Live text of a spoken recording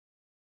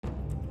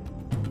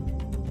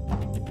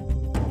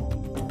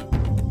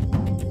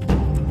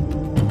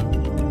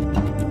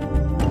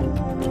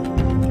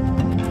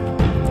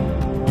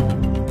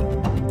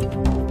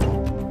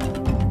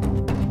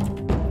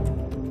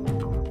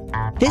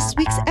This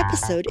week's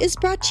episode is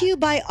brought to you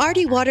by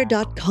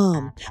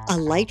artywater.com, a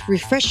light,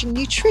 refreshing,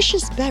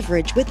 nutritious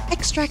beverage with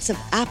extracts of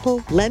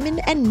apple, lemon,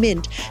 and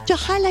mint to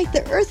highlight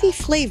the earthy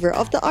flavor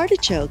of the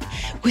artichoke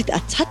with a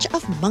touch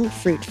of monk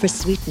fruit for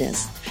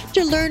sweetness.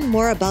 To learn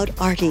more about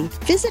Arty,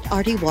 visit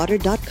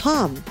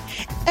artywater.com.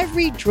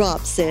 Every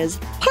drop says,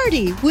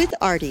 "Party with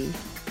Arty."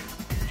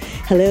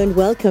 Hello and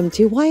welcome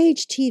to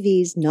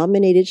YHTV's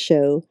nominated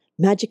show,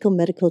 Magical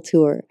Medical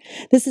Tour.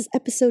 This is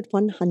episode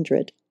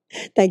 100.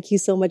 Thank you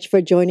so much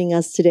for joining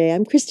us today.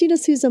 I'm Christina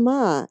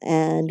Suzama,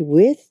 and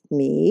with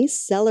me,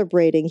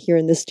 celebrating here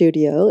in the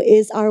studio,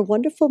 is our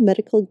wonderful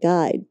medical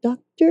guide,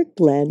 Dr.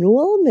 Glenn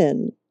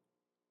Wollman.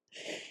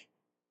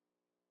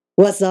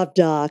 What's up,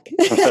 Doc?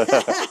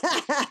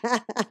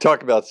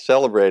 Talk about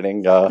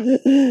celebrating.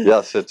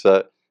 Yes, it's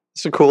a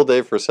cool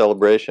day for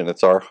celebration.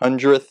 It's our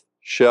 100th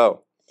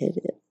show. It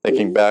is.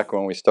 Thinking back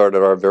when we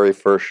started our very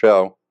first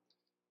show,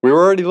 we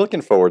were already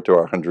looking forward to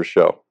our 100th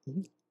show.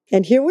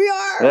 And here we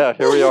are. Yeah,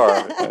 here we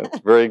are. It's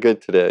very good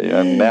today.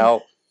 And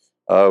now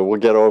we'll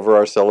get over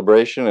our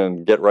celebration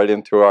and get right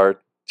into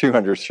our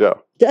 200th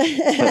show.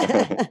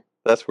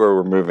 That's where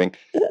we're moving.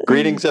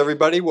 Greetings,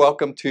 everybody.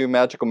 Welcome to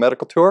Magical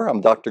Medical Tour.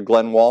 I'm Dr.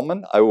 Glenn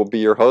Wollman. I will be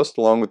your host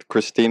along with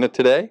Christina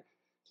today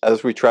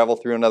as we travel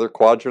through another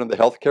quadrant of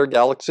the healthcare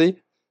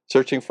galaxy,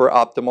 searching for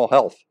optimal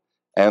health.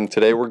 And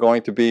today we're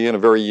going to be in a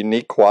very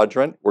unique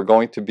quadrant. We're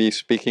going to be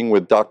speaking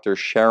with Dr.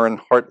 Sharon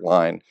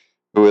Hartline,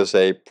 who is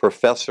a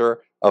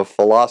professor of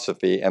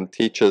philosophy and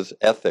teaches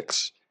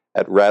ethics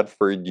at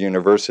Radford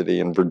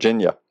University in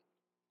Virginia.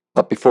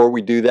 But before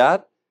we do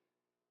that,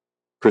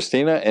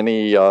 Christina,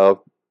 any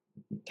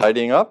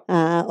tidying up?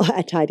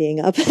 Tidying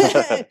up.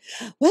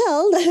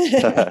 Well,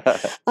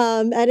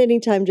 at any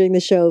time during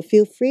the show,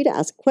 feel free to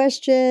ask a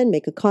question,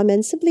 make a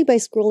comment simply by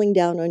scrolling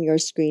down on your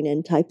screen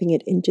and typing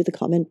it into the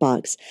comment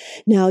box.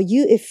 Now,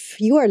 if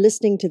you are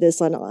listening to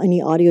this on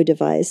any audio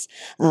device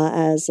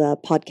as a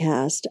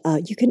podcast,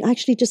 you can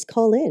actually just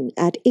call in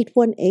at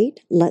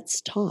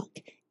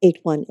 818-LETS-TALK.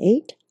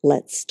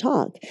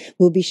 818-LETS-TALK.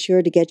 We'll be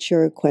sure to get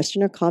your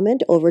question or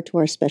comment over to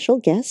our special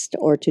guest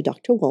or to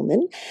Dr.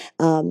 Wollman,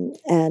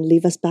 and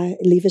leave us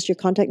your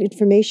contact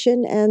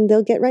information, and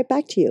they'll get right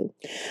back to you.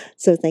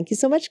 So thank you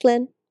so much,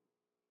 Glenn.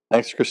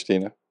 Thanks,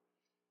 Christina.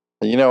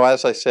 You know,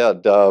 as I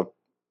said,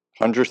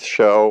 100th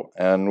show,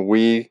 and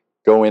we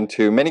go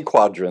into many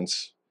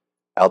quadrants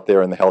out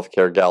there in the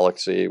healthcare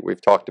galaxy.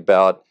 We've talked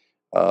about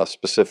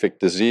specific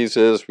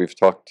diseases. We've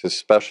talked to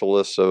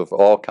specialists of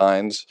all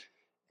kinds.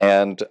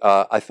 And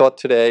I thought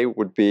today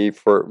would be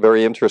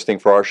very interesting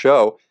for our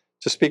show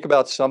to speak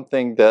about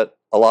something that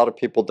a lot of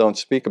people don't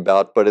speak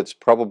about, but it's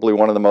probably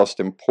one of the most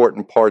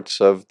important parts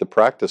of the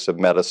practice of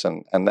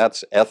medicine, and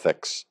that's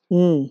ethics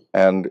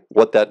and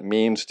what that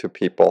means to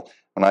people.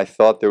 And I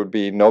thought there would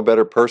be no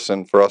better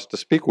person for us to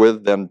speak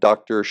with than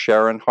Dr.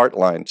 Sharon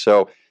Hartline.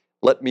 So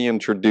let me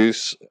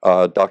introduce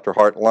Dr.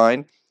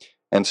 Hartline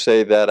and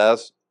say that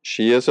as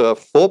she is a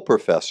full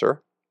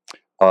professor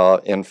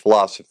in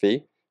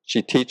philosophy,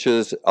 she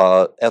teaches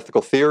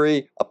ethical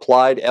theory,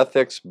 applied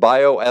ethics,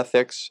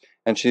 bioethics,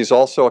 and she's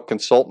also a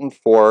consultant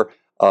for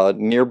a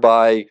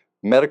nearby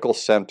medical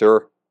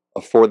center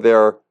for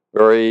their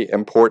very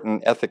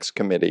important ethics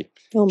committee.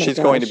 She's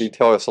going to be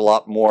telling us a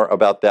lot more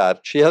about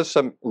that. She has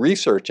some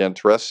research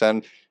interests,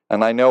 and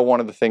I know one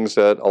of the things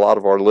that a lot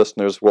of our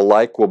listeners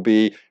will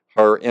be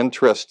her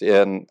interest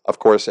in, of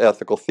course,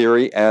 ethical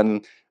theory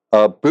and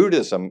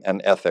Buddhism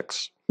and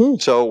ethics.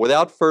 So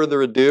without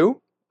further ado,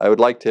 I would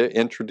like to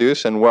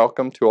introduce and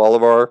welcome to all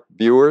of our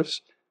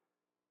viewers,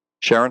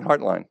 Sharon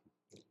Hartline.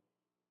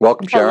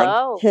 Welcome, Sharon.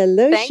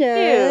 Hello, Thank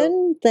Sharon.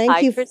 you. Thank Hi,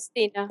 you.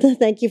 Christina.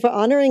 Thank you for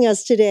honoring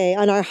us today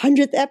on our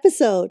 100th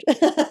episode.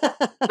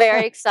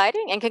 Very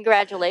exciting, and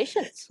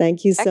congratulations.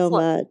 Thank you so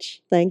Excellent.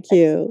 much. Thank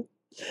you.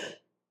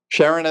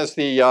 Sharon, as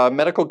the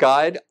medical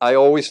guide, I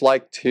always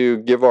like to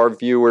give our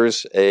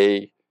viewers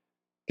a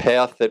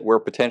path that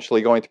we're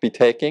potentially going to be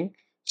taking.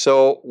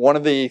 So one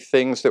of the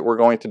things that we're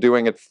going to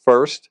doing at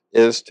first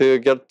is to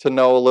get to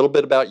know a little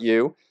bit about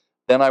you.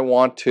 Then I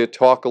want to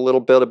talk a little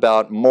bit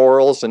about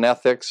morals and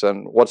ethics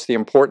and what's the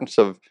importance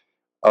of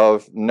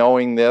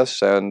knowing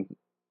this and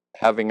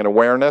having an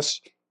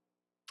awareness.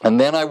 And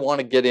then I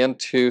want to get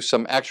into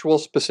some actual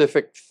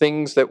specific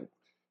things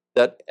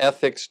that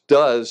ethics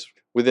does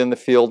within the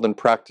field and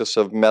practice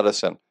of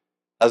medicine.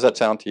 How does that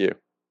sound to you?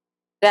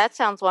 That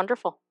sounds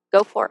wonderful.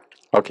 Go for it.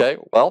 Okay,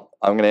 well,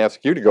 I'm going to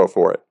ask you to go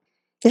for it.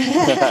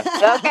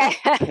 Okay.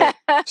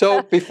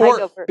 So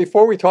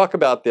before we talk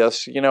about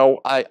this, you know,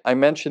 I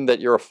mentioned that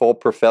you're a full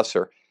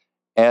professor.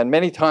 And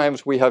many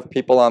times we have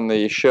people on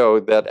the show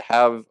that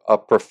have a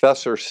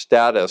professor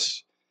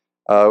status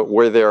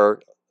where there are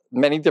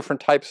many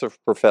different types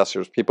of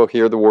professors. People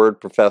hear the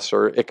word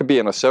professor. It could be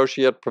an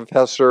associate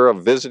professor, a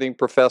visiting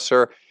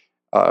professor,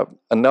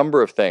 a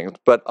number of things.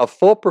 But a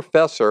full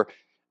professor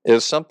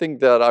is something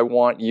that I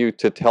want you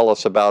to tell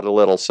us about a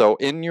little. So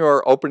in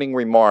your opening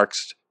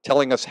remarks,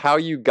 telling us how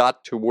you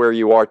got to where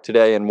you are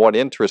today and what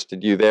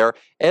interested you there,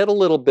 add a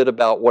little bit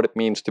about what it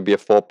means to be a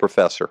full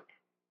professor.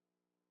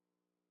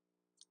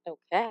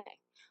 Okay.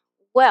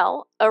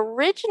 Well,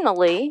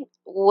 originally,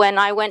 when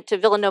I went to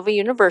Villanova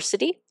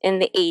University in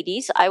the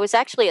 80s, I was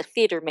actually a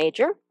theater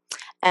major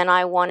and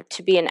I wanted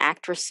to be an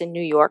actress in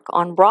New York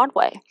on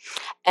Broadway.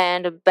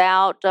 And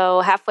about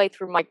halfway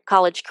through my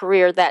college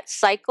career, that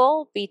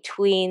cycle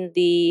between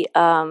the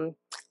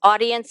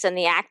audience and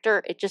the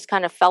actor, it just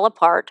kind of fell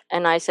apart.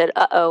 And I said,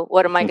 uh-oh,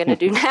 what am I going to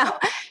do now?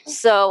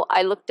 So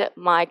I looked at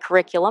my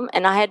curriculum,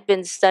 and I had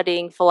been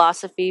studying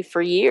philosophy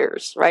for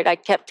years, right? I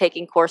kept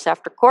taking course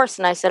after course,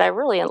 and I said, I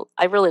really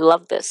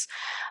love this.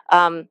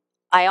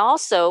 I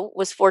also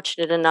was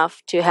fortunate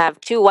enough to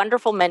have two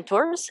wonderful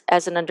mentors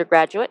as an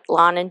undergraduate,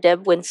 Lon and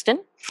Deb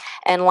Winston.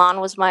 And Lon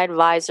was my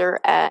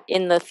advisor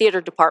in the theater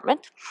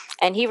department.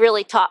 And he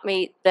really taught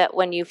me that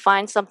when you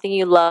find something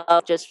you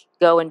love, just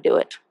go and do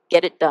it,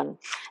 get it done.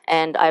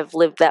 And I've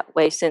lived that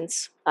way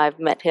since I've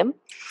met him.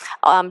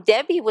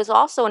 Debbie was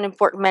also an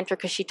important mentor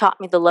because she taught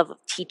me the love of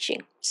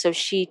teaching. So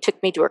she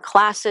took me to her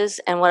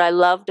classes. And what I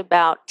loved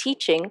about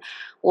teaching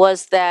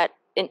was that,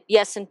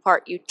 yes, in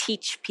part, you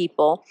teach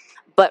people.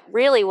 But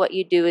really what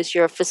you do is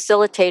you're a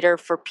facilitator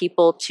for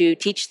people to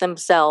teach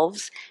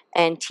themselves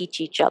and teach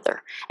each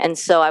other. And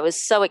so I was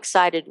so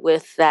excited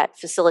with that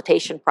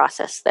facilitation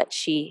process that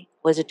she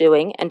was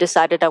doing and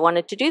decided I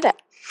wanted to do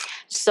that.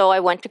 So I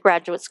went to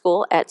graduate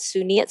school at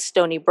SUNY at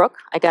Stony Brook.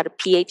 I got a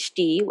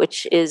PhD,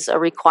 which is a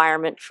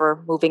requirement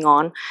for moving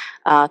on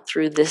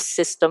through this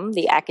system,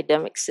 the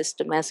academic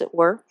system, as it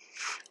were.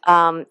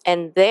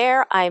 And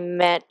there I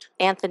met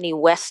Anthony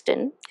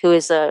Weston, who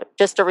is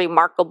just a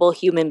remarkable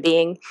human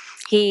being.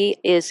 He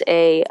is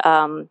a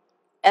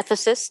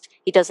ethicist.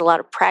 He does a lot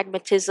of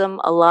pragmatism,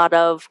 a lot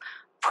of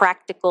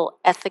practical,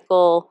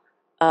 ethical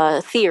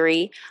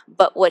theory.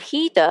 But what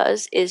he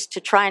does is to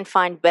try and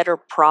find better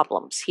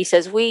problems. He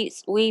says we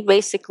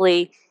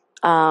basically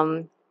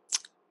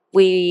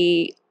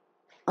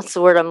what's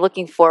the word I'm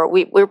looking for?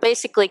 We're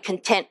basically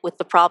content with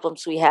the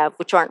problems we have,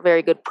 which aren't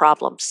very good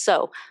problems.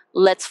 So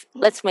let's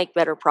make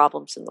better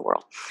problems in the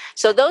world.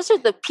 So those are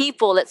the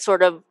people that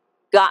sort of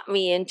got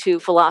me into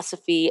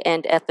philosophy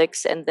and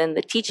ethics and then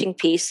the teaching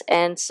piece.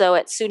 And so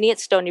at SUNY at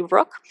Stony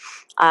Brook,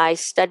 I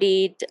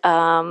studied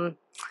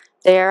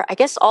there. I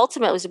guess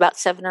ultimately it was about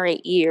 7 or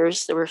 8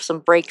 years. There were some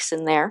breaks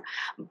in there.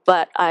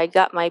 But I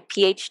got my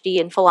PhD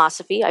in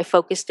philosophy. I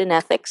focused in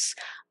ethics.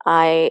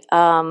 I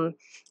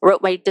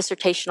wrote my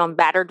dissertation on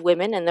battered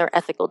women and their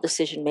ethical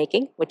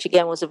decision-making, which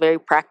again was a very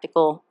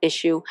practical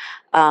issue.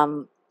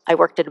 I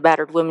worked at a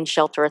battered women's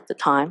shelter at the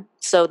time.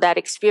 So that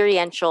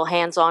experiential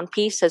hands-on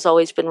piece has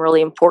always been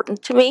really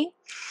important to me.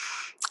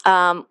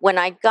 When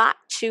I got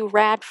to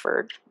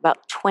Radford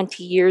about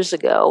 20 years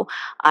ago,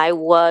 I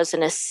was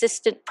an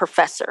assistant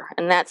professor,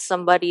 and that's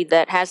somebody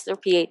that has their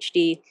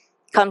PhD,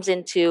 comes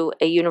into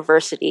a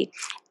university,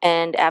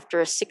 and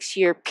after a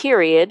 6-year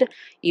period,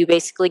 you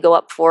basically go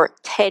up for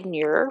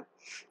tenure.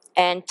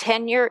 And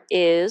tenure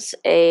is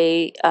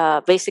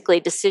basically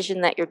a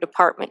decision that your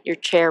department, your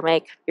chair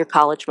your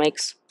college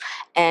makes.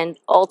 And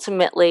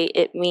ultimately,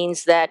 it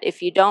means that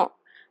if you don't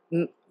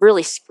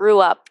really screw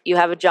up, you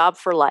have a job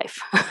for life,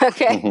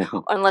 okay?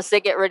 Unless they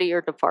get rid of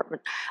your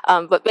department.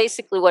 But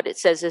basically what it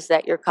says is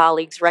that your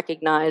colleagues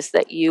recognize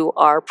that you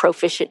are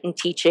proficient in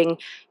teaching,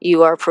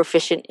 you are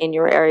proficient in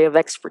your area of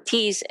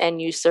expertise,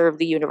 and you serve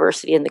the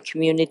university and the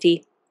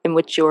community in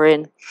which you're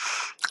in.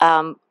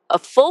 A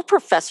full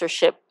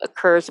professorship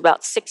occurs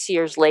about 6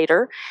 years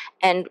later,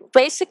 and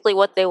basically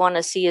what they want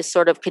to see is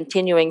sort of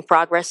continuing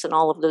progress in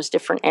all of those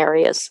different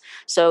areas.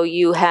 So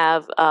you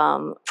have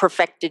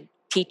perfected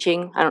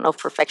teaching. I don't know if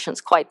perfection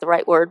is quite the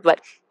right word,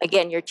 but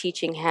again, your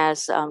teaching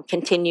has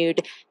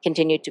continued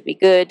to be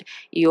good.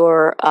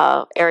 Your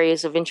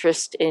areas of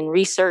interest in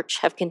research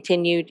have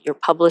continued, your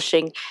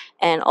publishing,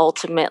 and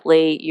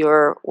ultimately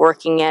you're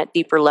working at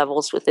deeper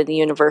levels within the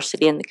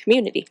university and the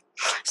community.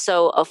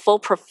 So a full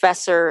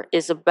professor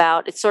is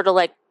it's sort of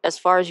like as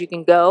far as you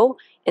can go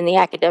in the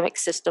academic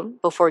system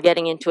before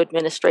getting into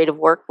administrative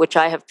work, which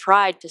I have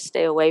tried to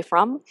stay away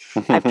from.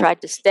 I've tried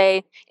to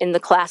stay in the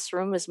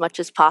classroom as much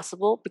as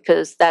possible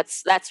because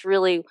that's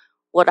really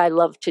what I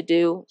love to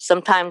do.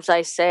 Sometimes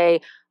I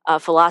say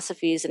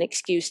philosophy is an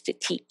excuse to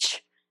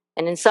teach.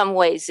 And in some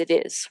ways it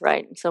is,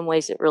 right? In some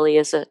ways it really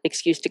is an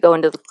excuse to go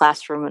into the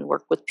classroom and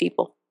work with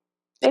people.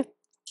 Okay.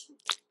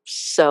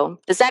 So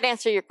does that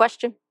answer your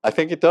question? I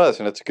think it does,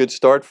 and it's a good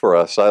start for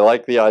us. I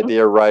like the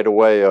idea right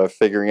away of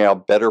figuring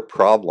out better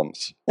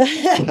problems.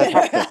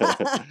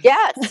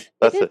 Yeah,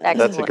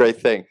 that's a great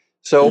thing.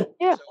 So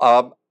yeah.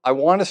 I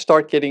want to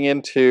start getting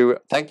into,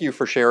 thank you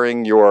for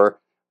sharing your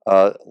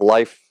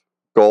life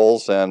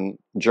goals and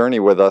journey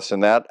with us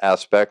in that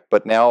aspect,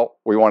 but now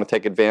we want to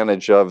take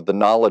advantage of the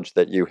knowledge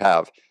that you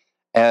have.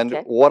 And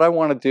what I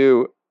want to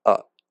do,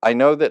 I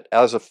know that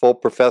as a full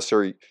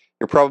professor,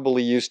 you're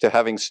probably used to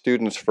having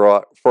students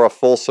for a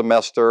full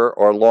semester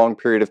or a long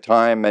period of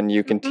time, and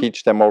you can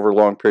teach them over a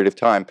long period of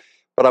time.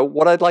 But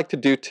what I'd like to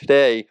do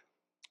today,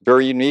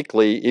 very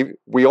uniquely,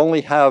 we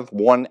only have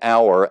 1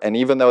 hour, and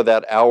even though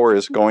that hour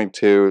is going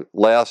to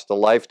last a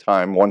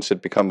lifetime once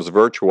it becomes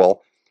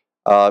virtual,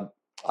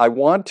 I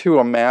want to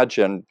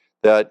imagine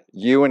that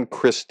you and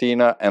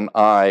Christina and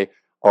I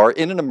are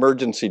in an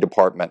emergency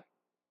department.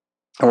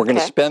 And we're going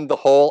to spend the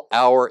whole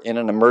hour in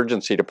an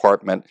emergency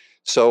department.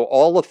 So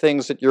all the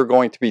things that you're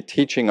going to be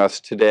teaching us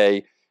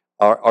today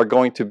are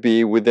going to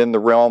be within the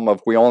realm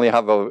of, we only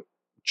have to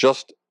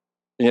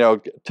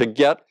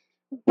get,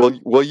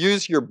 we'll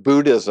use your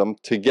Buddhism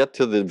to get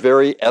to the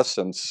very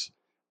essence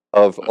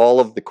of all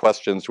of the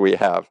questions we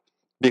have.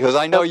 Because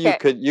I know you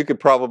could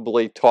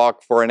probably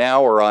talk for an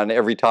hour on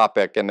every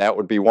topic, and that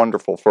would be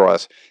wonderful for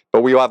us.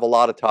 But we have a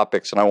lot of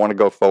topics, and I want to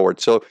go forward.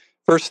 So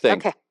first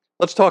thing,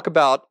 let's talk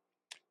about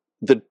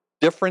the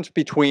difference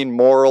between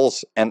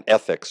morals and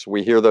ethics.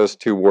 We hear those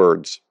two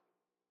words.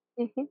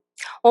 Mm-hmm.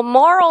 Well,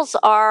 morals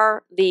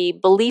are the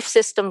belief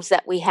systems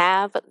that we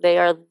have. They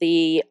are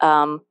the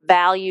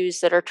values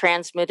that are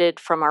transmitted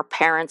from our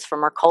parents,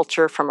 from our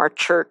culture, from our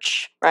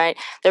church, right?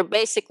 They're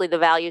basically the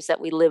values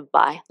that we live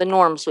by, the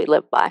norms we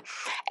live by.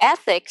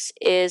 Ethics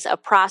is a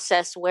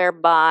process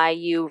whereby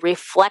you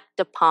reflect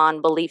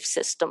upon belief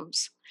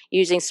systems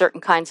using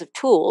certain kinds of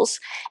tools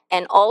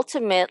and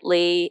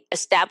ultimately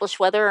establish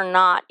whether or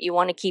not you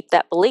want to keep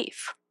that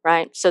belief,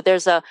 right? So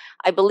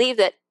I believe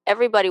that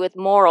everybody with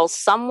morals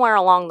somewhere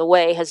along the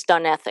way has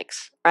done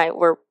ethics, right?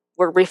 We're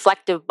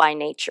reflective by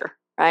nature,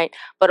 right?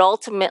 But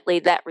ultimately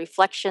that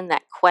reflection,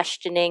 that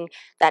questioning,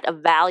 that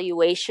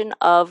evaluation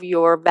of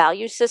your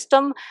value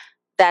system,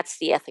 that's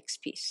the ethics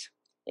piece.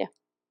 Yeah.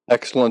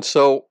 Excellent.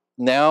 So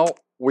now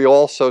we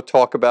also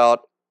talk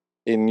about,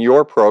 in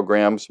your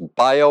programs,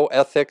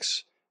 bioethics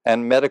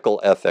and medical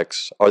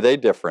ethics. Are they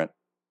different?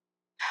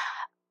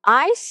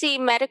 I see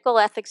medical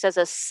ethics as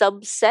a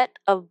subset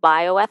of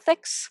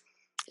bioethics.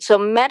 So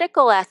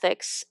medical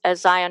ethics,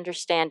 as I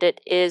understand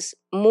it, is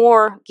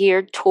more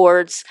geared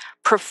towards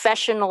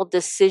professional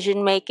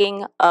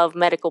decision-making of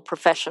medical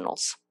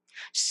professionals.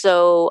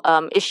 So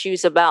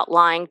issues about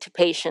lying to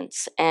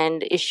patients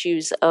and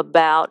issues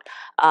about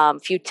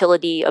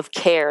futility of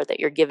care that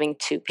you're giving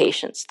to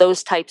patients,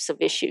 those types of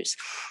issues.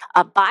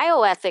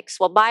 Bioethics,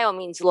 well, bio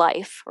means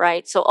life,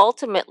 right? So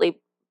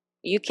ultimately,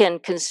 you can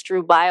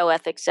construe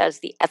bioethics as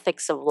the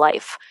ethics of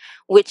life,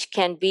 which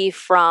can be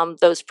from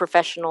those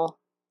professional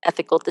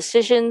ethical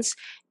decisions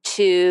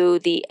to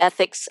the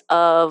ethics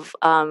of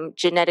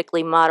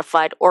genetically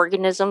modified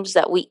organisms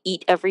that we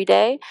eat every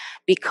day,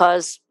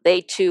 because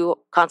they too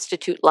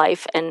constitute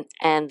life, and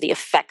the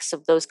effects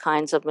of those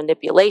kinds of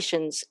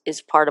manipulations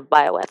is part of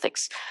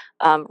bioethics.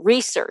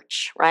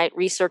 Research, right?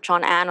 Research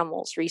on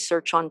animals,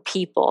 research on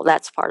people,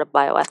 that's part of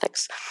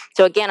bioethics.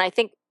 So again,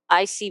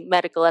 I see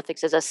medical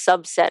ethics as a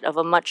subset of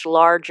a much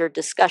larger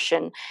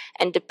discussion.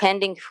 And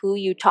depending who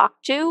you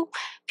talk to,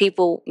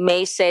 people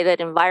may say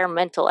that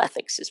environmental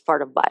ethics is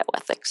part of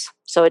bioethics.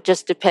 So it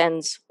just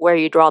depends where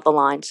you draw the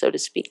line, so to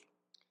speak.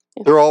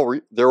 Yeah.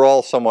 They're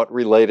all somewhat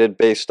related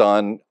based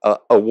on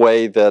a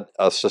way that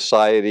a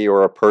society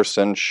or a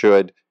person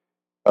should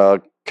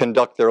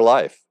conduct their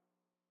life.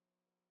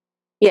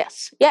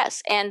 Yes.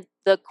 And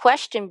the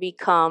question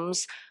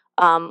becomes,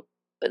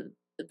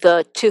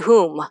 the to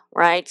whom,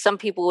 right? Some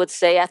people would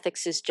say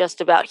ethics is just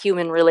about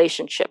human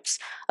relationships.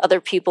 Other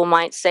people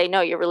might say,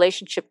 no, your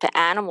relationship to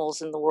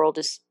animals in the world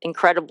is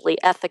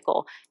incredibly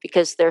ethical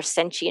because they're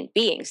sentient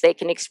beings. They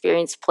can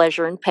experience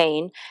pleasure and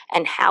pain,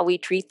 and how we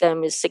treat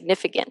them is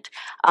significant.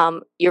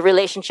 Your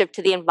relationship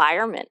to the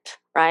environment,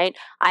 right?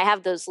 I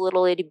have those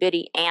little itty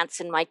bitty ants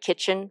in my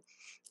kitchen,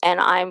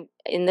 and I'm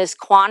in this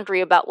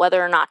quandary about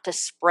whether or not to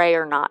spray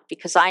or not,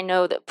 because I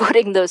know that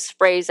putting those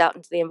sprays out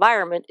into the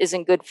environment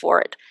isn't good for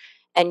it.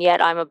 And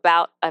yet I've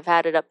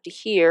had it up to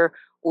here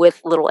with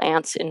little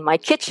ants in my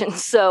kitchen.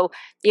 So,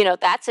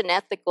 that's an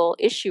ethical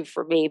issue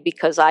for me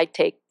because I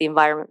take the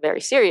environment very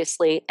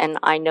seriously and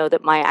I know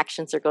that my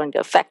actions are going to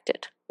affect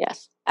it.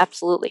 Yes,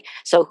 absolutely.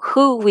 So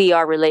who we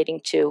are relating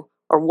to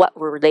or what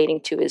we're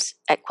relating to is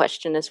at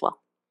question as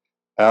well.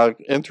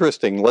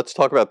 Interesting. Let's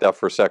talk about that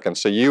for a second.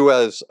 So you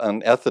as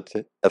an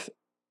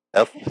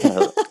I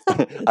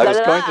was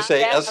going to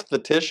say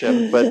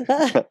esthetician, but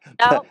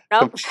no.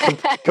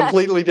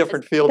 Completely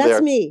different field That's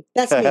there. me.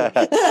 That's me.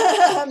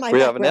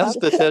 We have an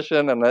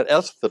esthetician and an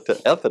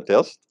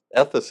ethicist.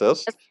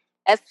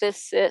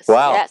 Ethicist.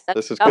 Wow, Yes,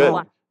 this is good.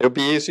 one. It would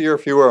be easier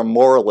if you were a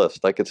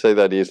moralist. I could say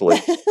that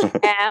easily.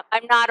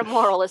 I'm not a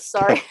moralist,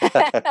 sorry.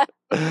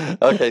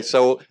 Okay,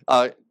 so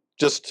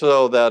just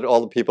so that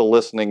all the people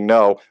listening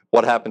know,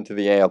 what happened to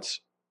the ants?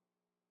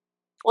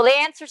 Well, the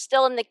ants are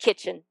still in the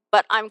kitchen,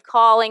 but I'm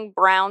calling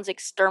Brown's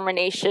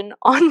extermination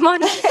on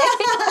Monday.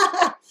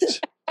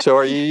 So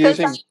are you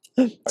using...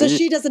 So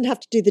she doesn't have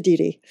to do the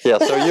duty. Yeah,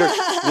 so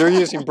you're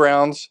using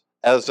Brown's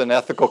as an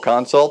ethical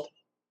consult?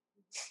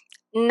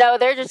 No,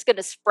 they're just going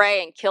to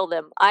spray and kill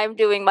them. I'm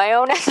doing my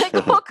own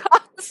ethical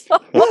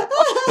consult.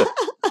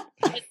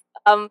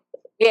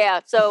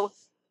 Yeah, so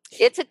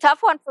it's a tough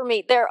one for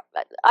me.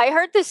 I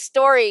heard this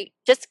story,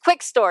 just a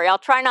quick story.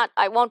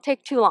 I won't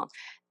take too long.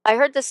 I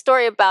heard this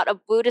story about a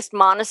Buddhist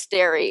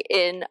monastery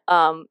in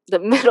the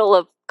middle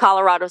of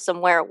Colorado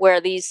somewhere, where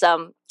these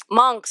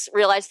monks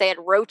realized they had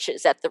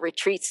roaches at the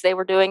retreats they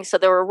were doing. So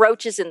there were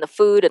roaches in the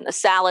food and the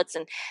salads.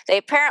 And they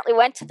apparently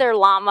went to their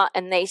lama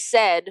and they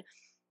said,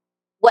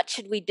 what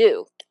should we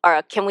do?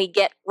 Or can we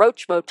get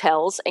roach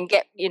motels and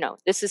get,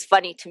 this is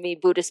funny to me,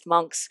 Buddhist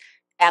monks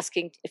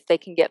asking if they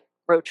can get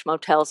roach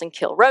motels and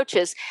kill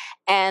roaches.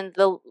 And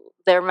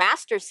their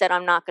master said,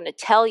 I'm not going to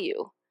tell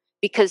you,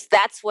 because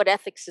that's what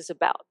ethics is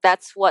about.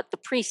 That's what the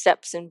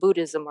precepts in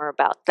Buddhism are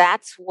about.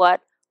 That's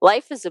what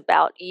life is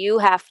about. You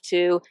have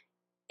to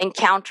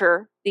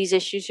encounter these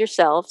issues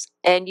yourselves,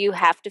 and you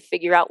have to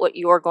figure out what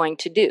you're going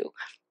to do.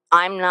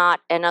 I'm not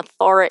an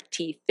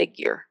authority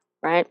figure,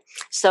 right?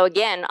 So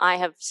again, I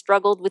have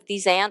struggled with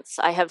these ants.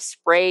 I have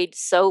sprayed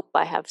soap.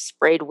 I have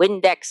sprayed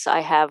Windex.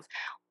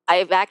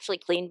 I've actually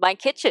cleaned my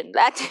kitchen.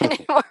 That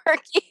didn't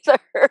work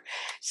either.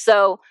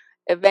 So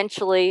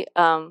eventually,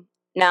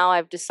 now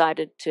I've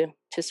decided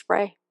to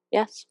spray.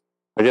 Yes.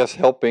 I guess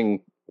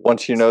helping,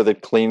 once you know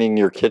that cleaning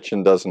your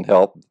kitchen doesn't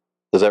help,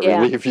 does that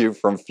relieve you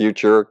from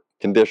future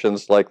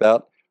conditions like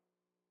that?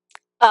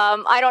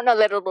 I don't know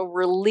that it'll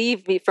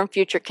relieve me from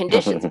future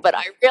conditions, but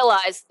I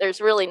realize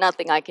there's really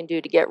nothing I can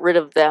do to get rid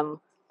of them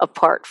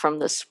apart from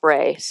the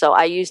spray. So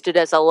I used it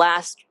as a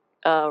last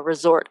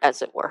resort,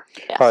 as it were.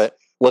 Yes. All right,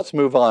 let's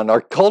move on.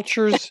 Are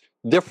cultures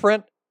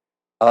different?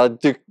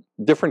 Do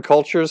different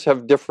cultures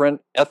have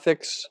different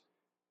ethics?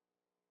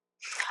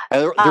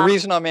 And the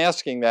reason I'm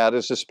asking that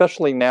is,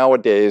 especially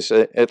nowadays,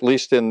 at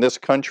least in this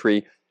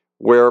country,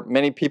 where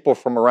many people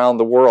from around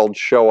the world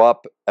show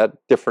up at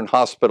different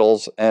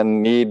hospitals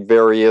and need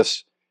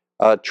various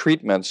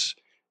treatments.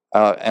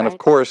 And of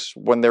course,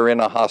 when they're in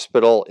a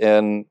hospital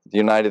in the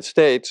United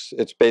States,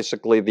 it's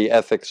basically the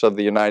ethics of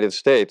the United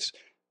States.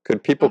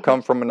 Could people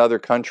come from another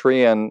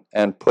country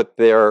and put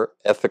their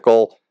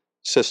ethical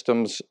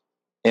systems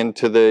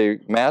into the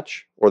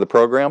match or the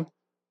program?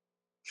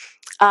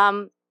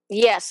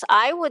 Yes,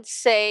 I would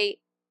say,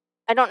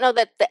 I don't know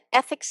that the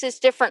ethics is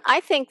different. I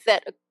think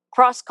that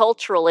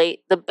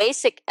cross-culturally, the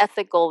basic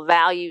ethical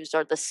values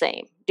are the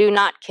same. Do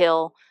not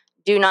kill,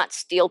 do not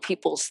steal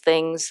people's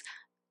things.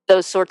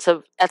 Those sorts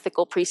of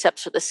ethical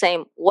precepts are the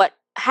same. What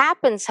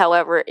happens,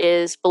 however,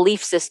 is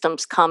belief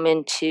systems come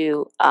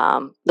into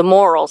the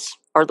morals,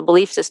 or the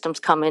belief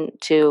systems come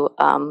into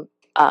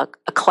a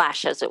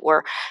clash, as it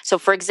were. So,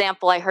 for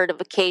example, I heard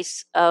of a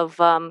case of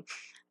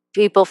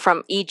people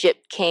from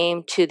Egypt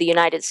came to the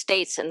United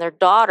States, and their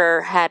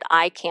daughter had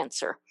eye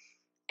cancer.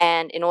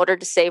 And in order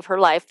to save her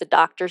life, the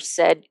doctor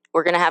said,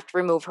 we're going to have to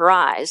remove her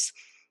eyes.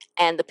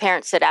 And the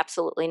parents said,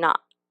 absolutely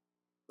not.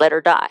 Let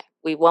her die.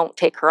 We won't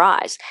take her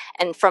eyes.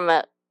 And from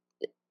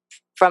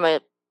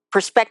a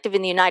perspective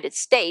in the United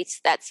States,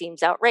 that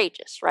seems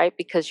outrageous, right?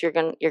 Because you're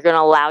going to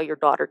allow your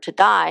daughter to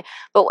die.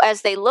 But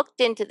as they looked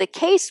into the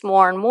case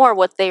more and more,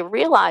 what they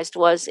realized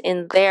was,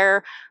 in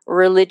their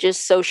religious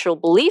social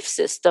belief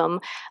system,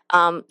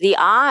 the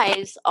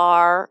eyes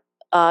are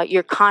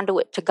your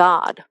conduit to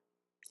God.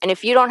 And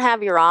if you don't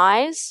have your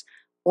eyes,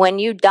 when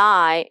you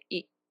die,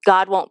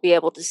 God won't be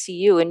able to see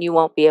you, and you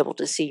won't be able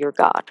to see your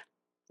God,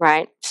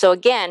 right? So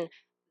again,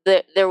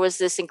 there was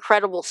this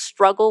incredible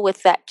struggle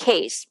with that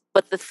case.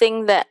 But the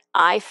thing that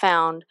I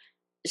found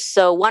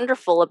so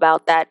wonderful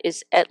about that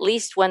is, at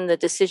least when the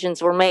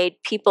decisions were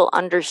made, people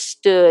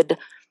understood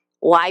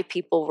why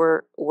people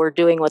were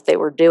doing what they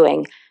were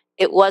doing.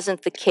 It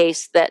wasn't the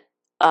case that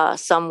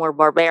some were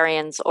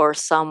barbarians or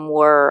some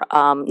were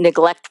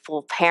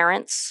neglectful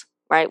parents,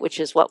 right? Which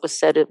is what was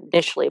said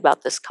initially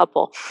about this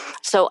couple.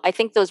 So I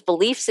think those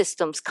belief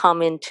systems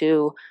come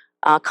into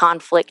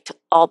conflict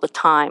all the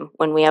time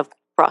when we have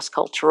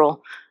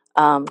cross-cultural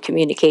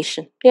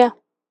communication. Yeah.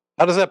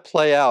 How does that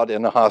play out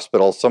in a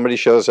hospital? Somebody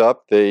shows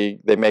up, they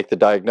make the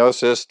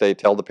diagnosis, they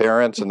tell the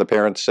parents, and the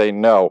parents say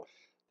no.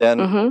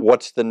 Then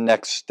what's the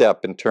next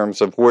step in terms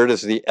of, where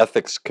does the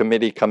ethics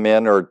committee come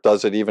in, or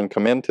does it even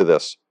come into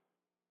this?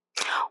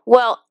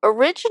 Well,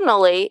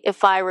 originally,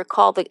 if I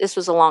recall, this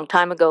was a long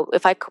time ago,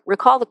 if I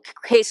recall the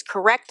case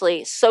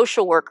correctly,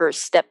 social workers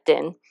stepped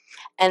in,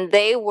 and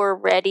they were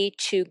ready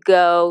to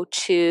go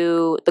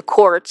to the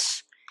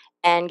courts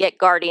and get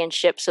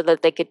guardianship so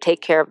that they could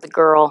take care of the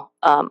girl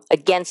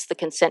against the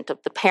consent of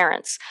the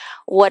parents.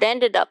 What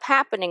ended up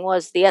happening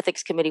was the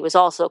ethics committee was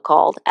also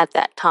called at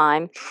that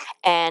time,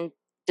 and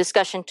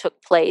discussion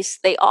took place.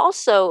 They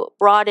also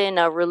brought in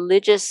a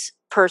religious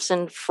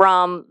person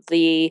from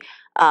the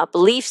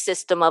belief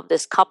system of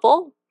this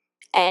couple,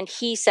 and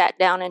he sat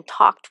down and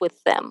talked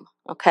with them.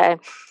 Okay,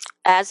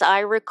 as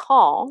I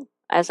recall,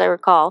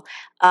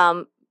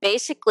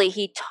 basically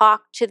he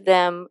talked to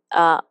them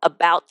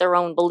about their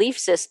own belief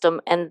system,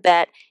 and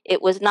that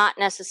it was not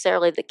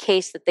necessarily the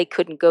case that they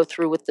couldn't go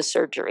through with the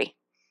surgery.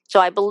 So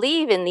I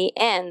believe in the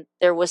end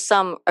there was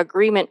some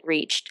agreement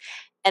reached.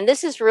 And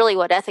this is really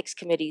what ethics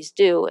committees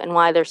do, and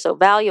why they're so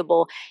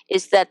valuable,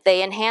 is that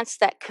they enhance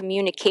that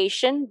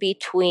communication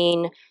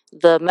between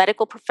the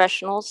medical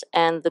professionals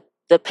and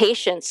the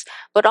patients,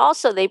 but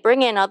also they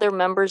bring in other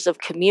members of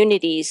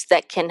communities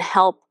that can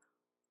help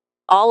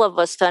all of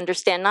us to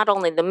understand not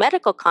only the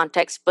medical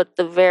context, but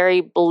the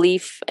very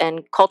belief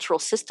and cultural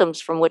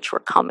systems from which we're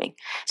coming.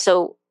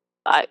 So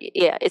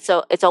yeah, it's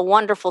a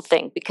wonderful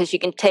thing, because you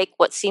can take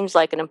what seems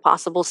like an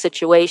impossible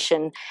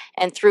situation,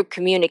 and through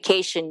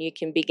communication you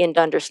can begin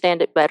to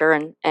understand it better,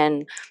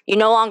 and you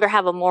no longer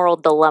have a moral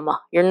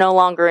dilemma. You're no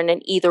longer in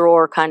an either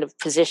or kind of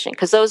position,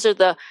 because those are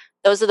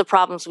the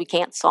problems we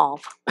can't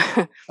solve.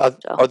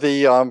 Are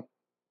the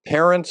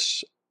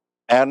parents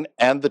and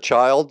the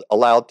child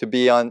allowed to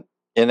be in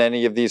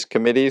any of these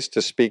committees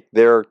to speak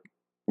their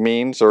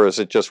means, or is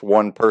it just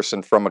one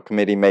person from a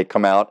committee may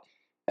come out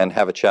and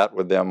have a chat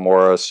with them,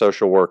 or a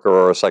social worker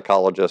or a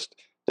psychologist?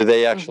 Do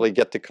they actually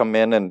get to come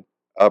in and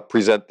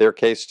present their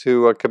case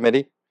to a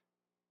committee,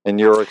 in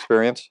your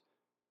experience?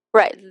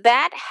 Right.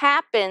 That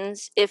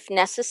happens if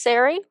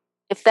necessary,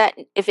 if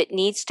it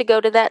needs to go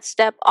to that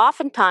step.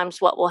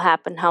 Oftentimes what will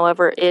happen,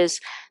 however, is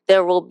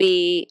there will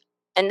be,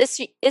 and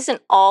this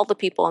isn't all the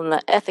people in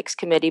the ethics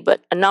committee,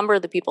 but a number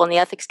of the people in the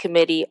ethics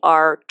committee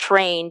are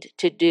trained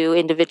to do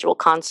individual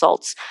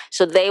consults.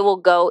 So they will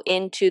go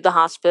into the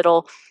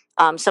hospital.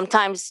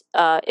 Sometimes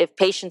if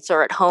patients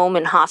are at home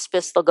in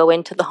hospice, they'll go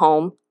into the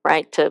home,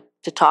 right, to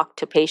talk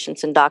to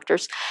patients and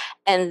doctors.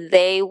 And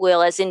they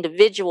will, as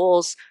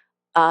individuals,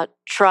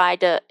 try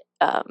to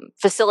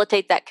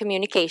facilitate that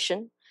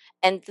communication.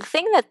 And the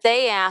thing that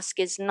they ask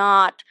is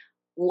not,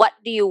 what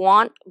do you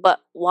want,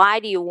 but why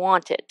do you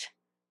want it?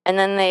 And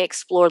then they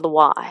explore the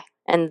why.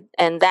 And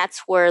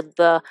that's where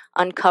the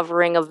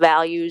uncovering of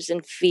values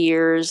and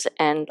fears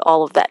and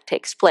all of that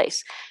takes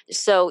place.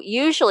 So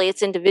usually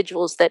it's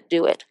individuals that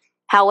do it.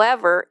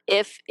 However,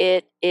 if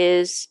it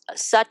is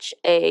such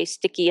a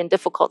sticky and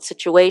difficult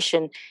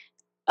situation,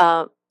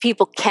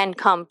 people can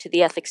come to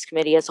the ethics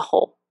committee as a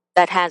whole.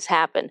 That has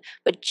happened.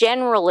 But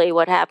generally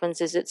what happens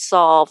is it's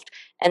solved,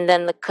 and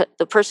then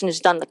the person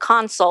who's done the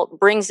consult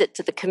brings it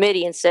to the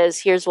committee and says,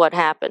 here's what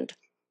happened.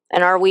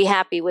 And are we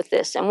happy with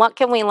this? And what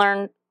can we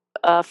learn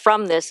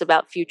from this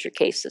about future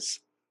cases?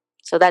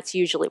 So that's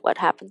usually what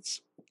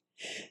happens.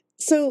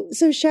 So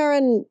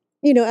Sharon,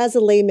 as a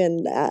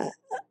layman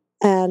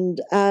and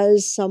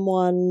as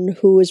someone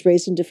who was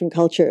raised in different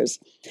cultures,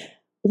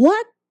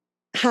 what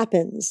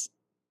happens?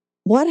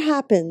 What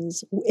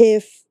happens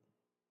if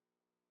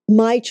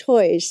my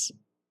choice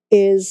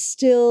is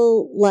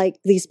still like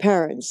these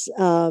parents,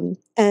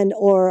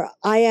 or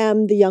I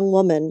am the young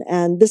woman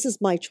and this is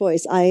my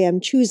choice. I am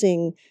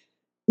choosing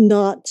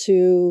not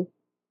to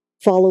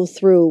follow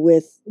through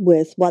with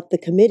what the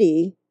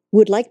committee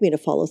would like me to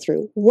follow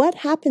through. What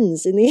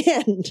happens in the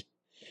end?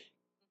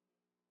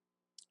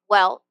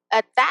 Well,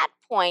 at that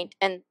point,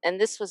 and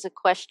this was a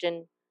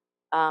question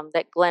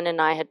that Glenn and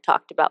I had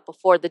talked about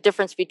before, the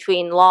difference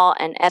between law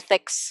and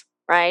ethics,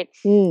 right?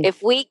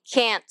 If we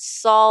can't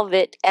solve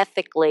it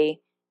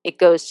ethically, it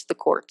goes to the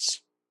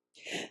courts.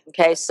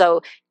 Okay,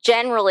 so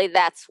generally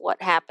that's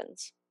what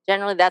happens. If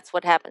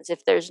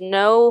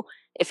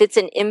it's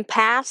an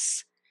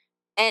impasse,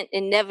 and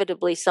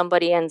inevitably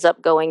somebody ends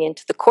up going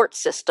into the court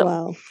system.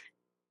 Wow.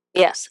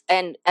 Yes,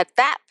 and at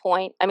that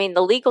point, I mean,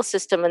 the legal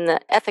system and the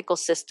ethical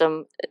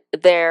system,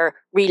 they're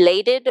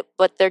related,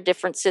 but they're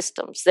different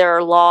systems. There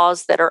are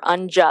laws that are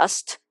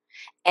unjust,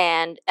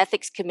 and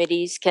ethics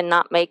committees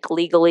cannot make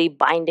legally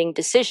binding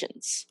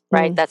decisions,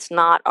 right? That's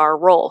not our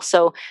role.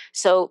 So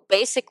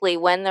basically,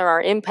 when there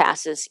are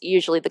impasses,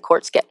 usually the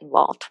courts get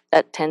involved.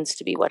 That tends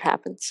to be what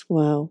happens.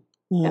 Wow.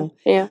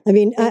 Yeah. I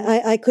mean,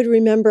 I could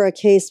remember a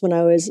case when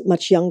I was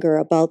much younger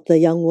about a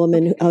young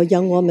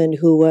woman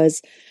who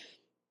was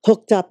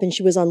hooked up, and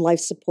she was on life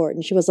support,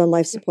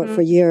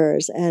 for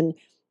years. And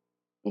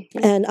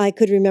I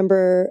could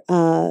remember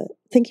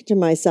thinking to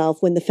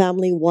myself, when the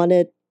family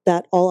wanted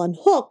that all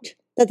unhooked,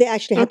 that they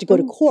actually had to go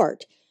to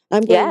court.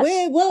 I'm going,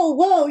 wait,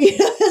 whoa.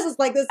 This is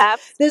like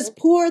this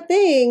poor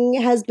thing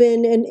has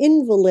been an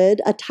invalid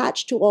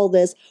attached to all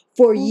this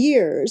for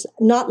years,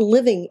 not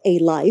living a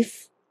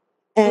life.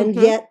 And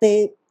yet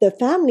the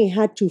family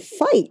had to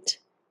fight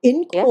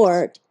in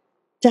court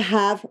to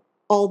have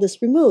all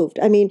this removed.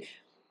 I mean,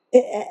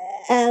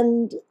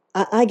 and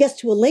I guess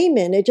to a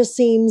layman, it just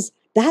seems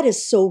that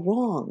is so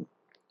wrong.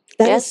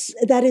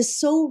 That is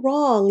so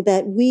wrong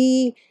that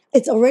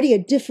it's already a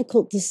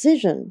difficult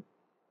decision.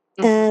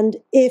 And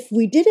if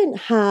we didn't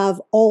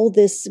have all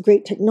this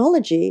great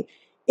technology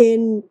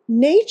in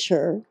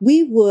nature,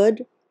 we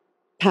would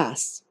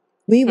pass.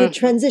 We would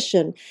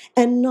transition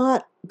and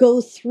not go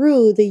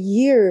through the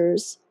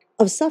years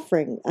of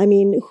suffering. I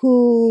mean,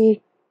 who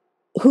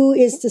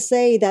is to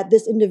say that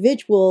this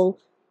individual,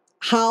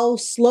 how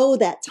slow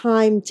that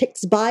time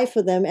ticks by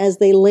for them as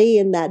they lay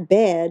in that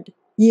bed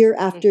year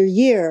after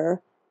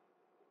year,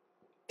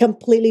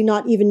 completely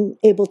not even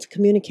able to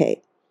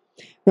communicate.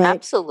 Right?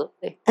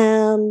 Absolutely.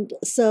 And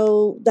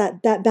so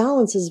that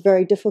balance is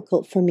very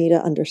difficult for me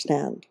to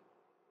understand.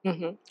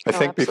 I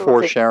think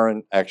before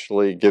Sharon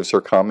actually gives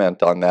her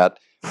comment on that,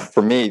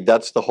 for me,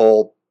 that's the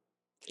whole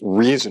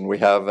reason we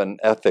have an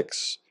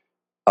ethics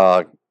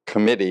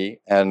committee,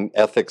 and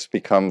ethics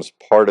becomes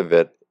part of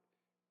it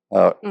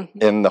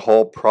in the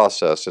whole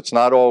process. It's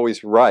not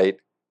always right,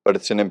 but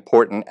it's an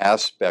important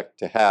aspect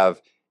to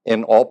have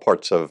in all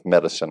parts of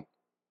medicine.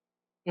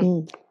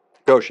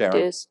 Go,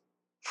 Sharon.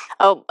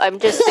 Oh, I'm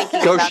just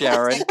thinking Go, about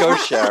Sharon. Go,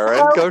 Sharon.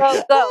 Go,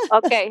 Sharon. go.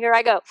 Okay, here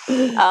I go.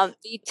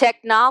 The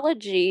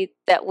technology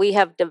that we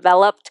have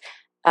developed,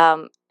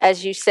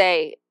 as you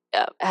say,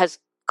 has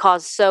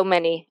caused so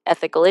many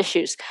ethical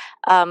issues.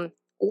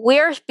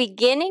 We're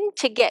beginning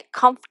to get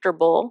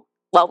comfortable.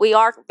 Well, we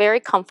are very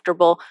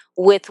comfortable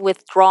with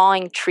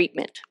withdrawing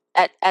treatment.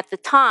 At the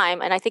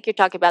time, and I think you're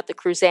talking about the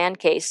Cruzan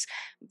case,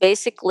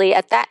 basically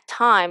at that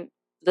time,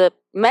 the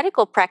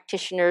medical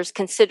practitioners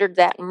considered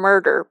that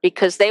murder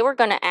because they were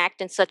going to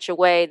act in such a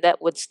way that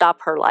would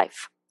stop her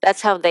life.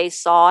 That's how they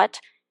saw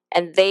it.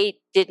 And they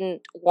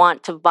didn't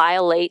want to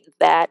violate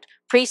that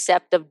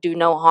precept of do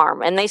no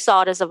harm. And they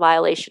saw it as a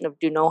violation of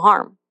do no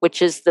harm,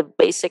 which is the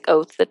basic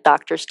oath that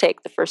doctors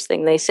take. The first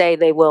thing they say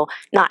they will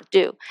not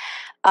do.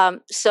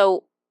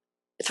 So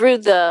through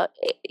the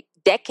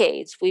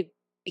decades, we've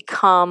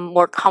become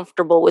more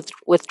comfortable with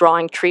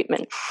withdrawing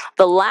treatment.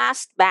 The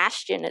last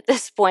bastion at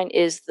this point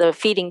is the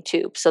feeding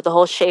tube. So the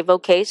whole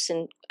Shavo case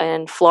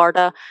in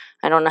Florida,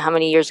 I don't know how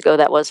many years ago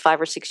that was,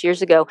 5 or 6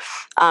 years ago.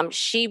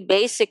 They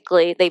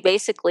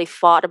basically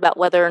fought about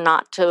whether or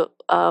not to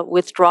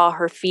withdraw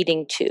her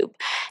feeding tube.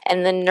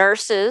 And the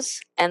nurses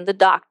and the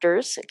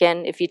doctors,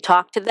 again, if you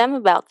talk to them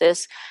about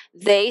this,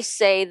 they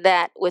say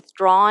that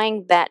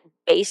withdrawing that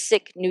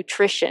basic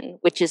nutrition,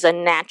 which is a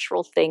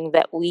natural thing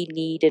that we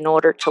need in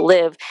order to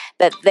live,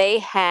 that they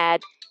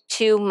had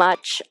too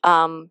much,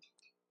 that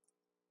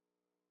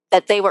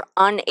they were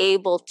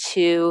unable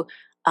to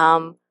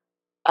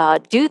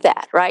do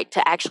that, right?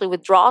 To actually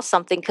withdraw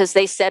something because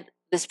they said,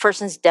 this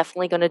person's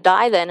definitely going to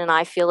die then, and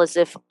I feel as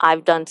if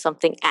I've done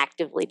something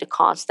actively to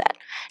cause that.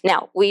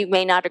 Now, we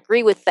may not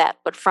agree with that,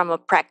 but from a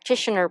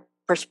practitioner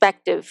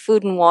perspective,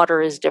 food and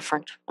water is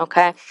different,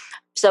 okay?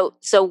 So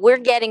we're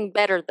getting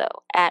better,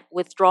 though, at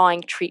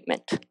withdrawing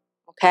treatment,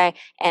 okay?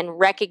 And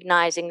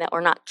recognizing that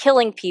we're not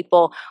killing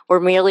people, we're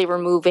merely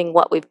removing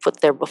what we've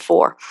put there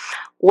before.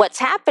 What's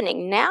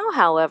happening now,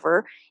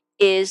 however,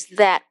 is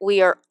that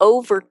we are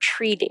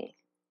over-treating,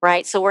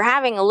 right? So we're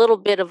having a little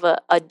bit of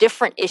a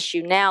different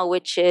issue now,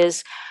 which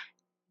is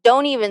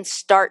don't even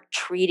start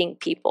treating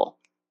people,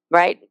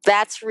 right?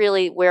 That's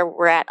really where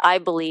we're at, I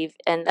believe,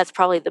 and that's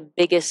probably the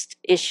biggest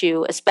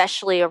issue,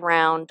 especially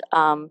around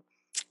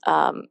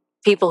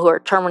people who are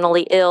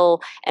terminally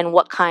ill and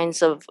what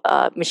kinds of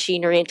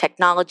machinery and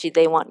technology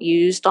they want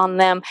used on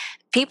them.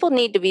 People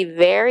need to be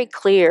very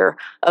clear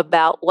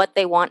about what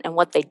they want and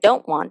what they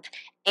don't want,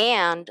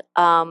 and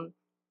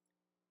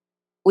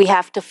we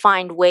have to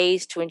find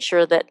ways to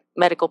ensure that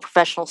medical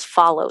professionals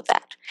follow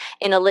that.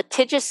 In a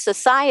litigious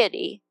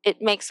society,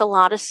 it makes a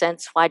lot of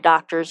sense why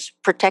doctors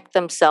protect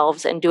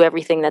themselves and do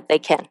everything that they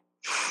can.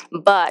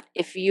 But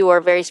if you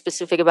are very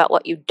specific about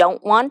what you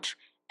don't want,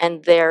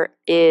 and there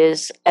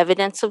is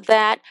evidence of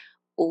that,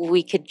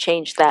 we could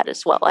change that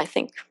as well, I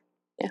think.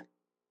 Yeah.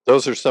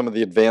 Those are some of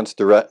the advanced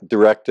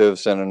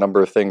directives and a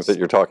number of things that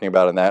you're talking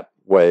about in that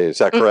way. Is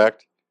that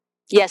correct?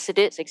 Yes, it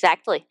is,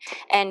 exactly.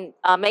 And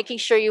making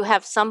sure you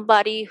have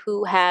somebody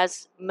who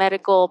has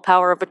medical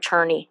power of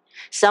attorney,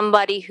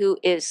 somebody who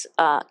is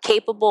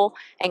capable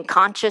and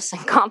conscious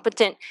and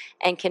competent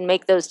and can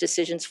make those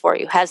decisions for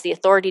you, has the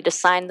authority to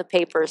sign the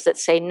papers that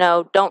say,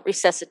 no, don't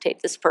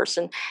resuscitate this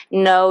person.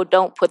 No,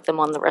 don't put them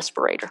on the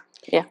respirator.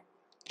 Yeah.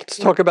 Let's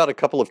talk about a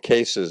couple of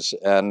cases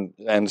and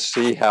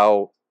see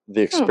how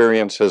the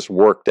experience has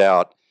worked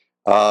out.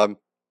 A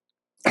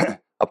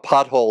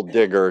pothole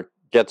digger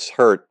gets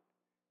hurt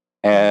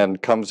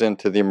and comes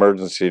into the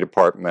emergency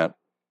department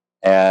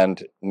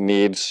and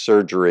needs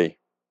surgery,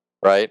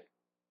 right?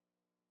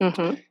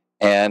 Mm-hmm.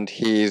 And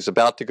he's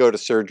about to go to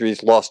surgery.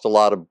 He's lost a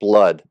lot of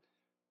blood.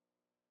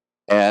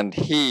 And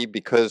he,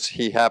 because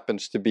he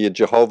happens to be a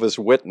Jehovah's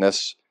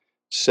Witness,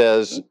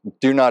 says,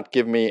 do not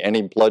give me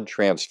any blood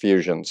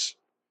transfusions.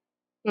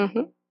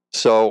 Mm-hmm.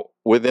 So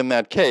within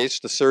that case,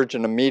 the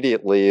surgeon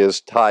immediately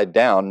is tied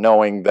down,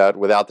 knowing that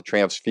without the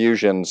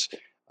transfusions,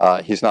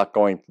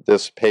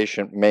 this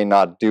patient may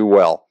not do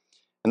well.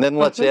 And then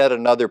let's add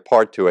another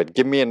part to it.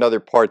 Give me another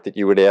part that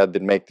you would add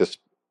to make this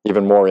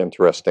even more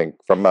interesting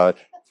from a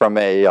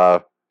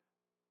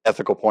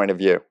ethical point of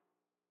view.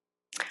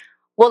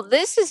 Well,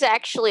 this is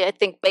actually, I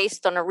think,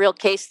 based on a real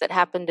case that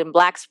happened in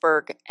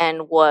Blacksburg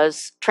and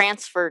was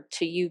transferred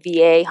to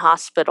UVA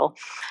Hospital.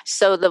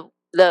 So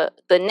the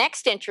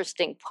next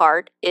interesting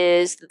part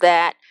is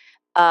that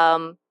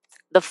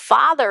the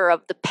father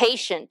of the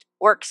patient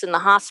works in the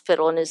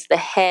hospital and is the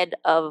head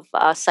of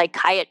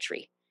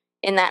psychiatry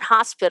in that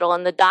hospital.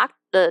 And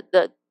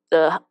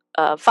the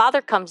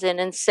father comes in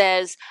and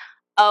says,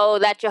 oh,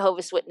 that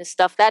Jehovah's Witness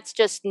stuff, that's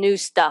just new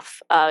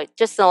stuff.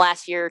 Just in the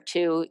last year or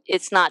two,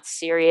 it's not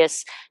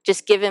serious.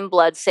 Just give him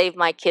blood, save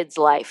my kid's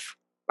life,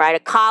 right? A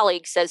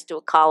colleague says to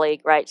a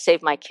colleague, right,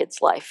 save my kid's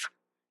life.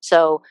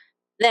 So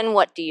then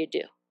what do you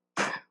do?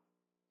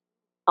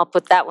 I'll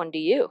put that one to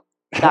you,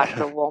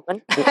 Dr.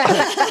 Woolman.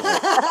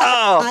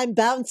 I'm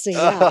bouncing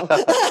now.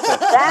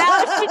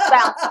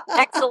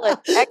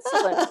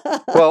 Excellent.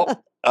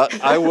 Well,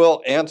 I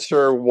will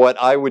answer what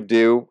I would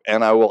do,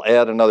 and I will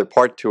add another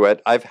part to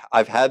it.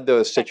 I've had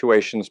those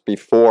situations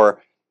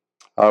before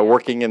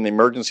working in the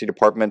emergency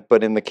department.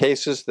 But in the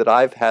cases that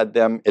I've had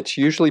them, it's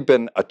usually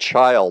been a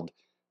child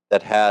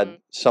that had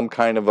some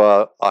kind of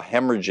a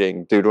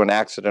hemorrhaging due to an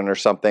accident or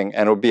something,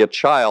 and it would be a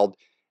child,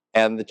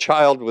 and the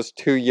child was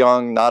too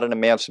young, not an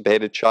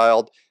emancipated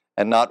child,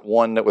 and not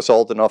one that was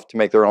old enough to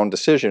make their own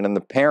decision. And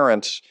the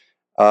parents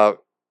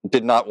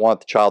did not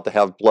want the child to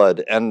have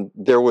blood. And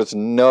there was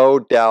no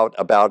doubt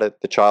about it.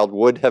 The child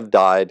would have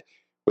died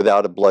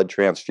without a blood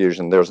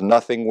transfusion. There's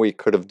nothing we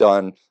could have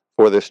done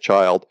for this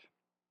child.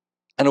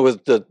 And it was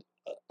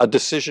a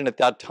decision at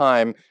that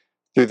time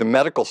through the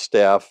medical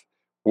staff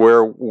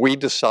where we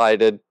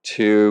decided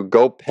to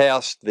go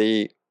past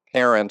the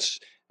parents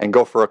and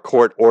go for a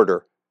court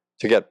order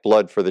to get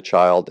blood for the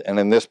child. And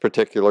in this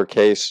particular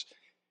case,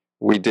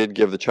 we did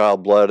give the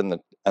child blood,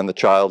 and the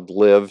child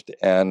lived,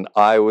 and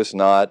I was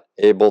not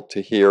able to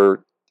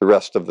hear the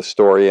rest of the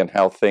story and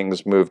how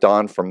things moved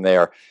on from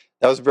there.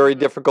 That was a very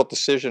difficult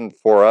decision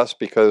for us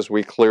because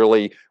we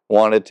clearly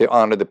wanted to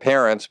honor the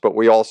parents, but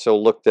we also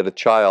looked at a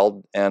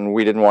child, and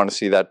we didn't want to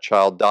see that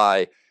child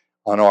die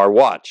on our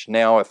watch.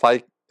 Now, if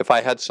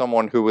I had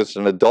someone who was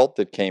an adult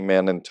that came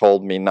in and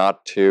told me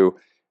not to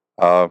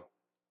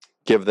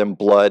give them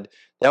blood,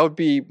 that would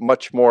be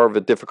much more of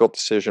a difficult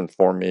decision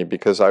for me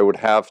because I would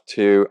have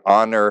to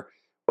honor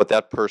what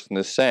that person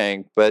is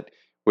saying. But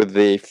with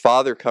the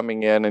father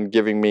coming in and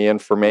giving me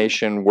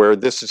information where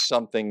this is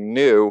something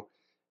new,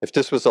 if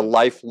this was a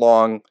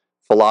lifelong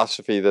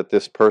philosophy that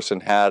this person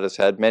has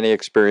had many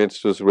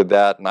experiences with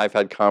that, and I've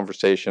had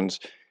conversations,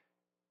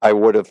 I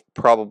would have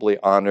probably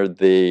honored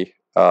the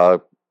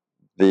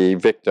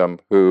victim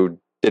who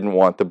didn't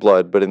want the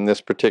blood. But in this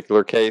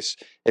particular case,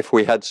 if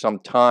we had some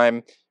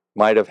time,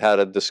 might have had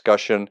a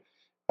discussion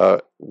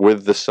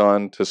with the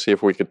son to see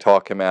if we could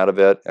talk him out of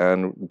it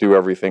and do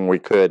everything we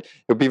could. It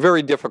would be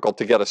very difficult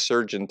to get a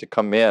surgeon to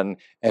come in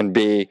and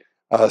be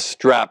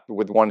strapped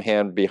with one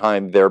hand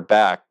behind their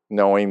back,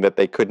 knowing that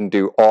they couldn't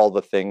do all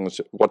the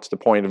things. What's the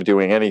point of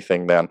doing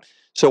anything then?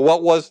 So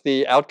what was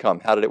the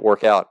outcome? How did it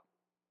work out?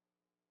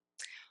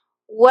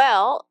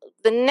 Well,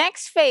 the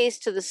next phase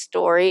to the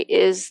story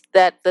is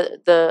that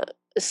the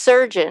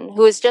surgeon,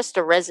 who was just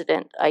a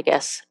resident, I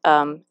guess,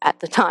 at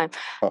the time,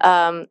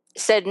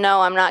 said,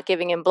 no, I'm not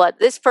giving him blood.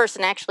 This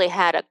person actually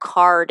had a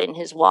card in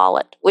his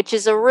wallet, which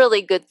is a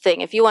really good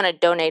thing. If you want to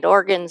donate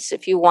organs,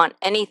 if you want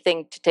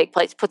anything to take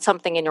place, put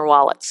something in your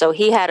wallet. So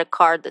he had a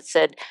card that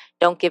said,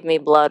 don't give me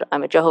blood.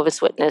 I'm a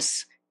Jehovah's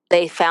Witness.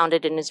 They found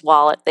it in his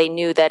wallet. They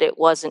knew that it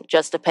wasn't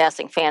just a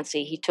passing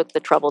fancy. He took the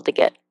trouble to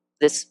get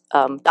this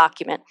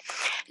document.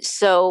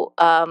 So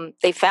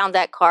they found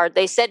that card.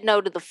 They said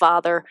no to the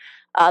father.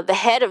 The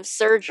head of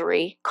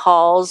surgery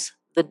calls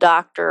the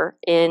doctor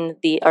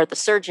or the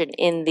surgeon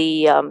in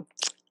the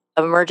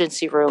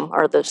emergency room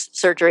or the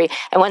surgery.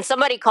 And when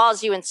somebody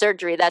calls you in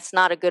surgery, that's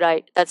not a good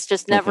idea. That's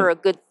just never a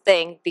good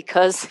thing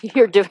because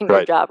you're doing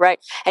your job, right?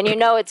 And you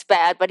know it's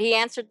bad. But he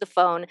answered the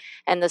phone,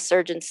 and the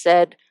surgeon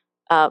said,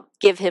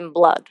 give him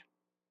blood.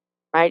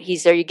 Right?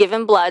 He's there, you give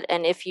him blood,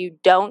 and if you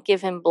don't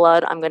give him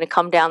blood, I'm going to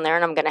come down there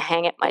and I'm going to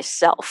hang it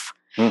myself.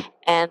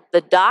 And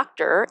the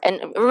doctor,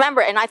 and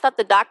remember, and I thought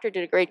the doctor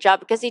did a great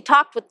job because he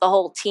talked with the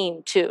whole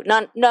team too.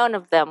 None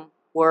of them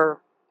were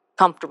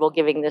comfortable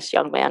giving this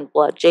young man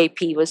blood.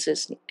 JP was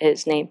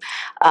his name.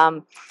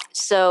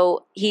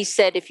 So he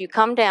said, if you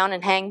come down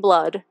and hang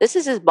blood, this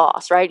is his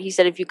boss, right? He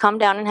said, if you come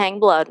down and hang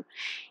blood,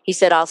 he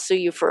said, I'll sue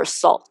you for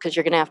assault because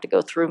you're going to have to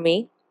go through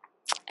me.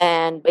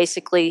 And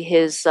basically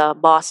his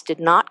boss did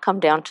not come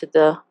down to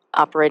the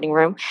operating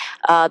room.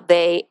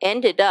 They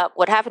ended up,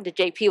 what happened to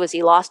JP was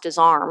he lost his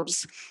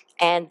arms,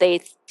 and they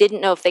didn't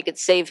know if they could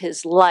save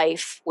his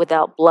life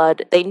without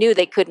blood. They knew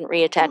they couldn't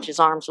reattach his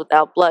arms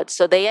without blood,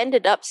 so they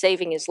ended up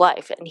saving his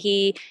life. And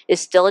he is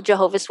still a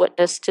Jehovah's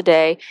Witness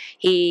today.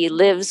 He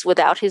lives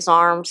without his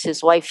arms.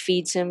 His wife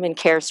feeds him and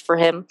cares for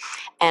him.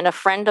 And a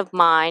friend of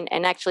mine,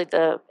 and actually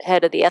the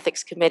head of the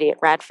ethics committee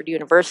at Radford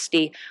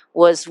University,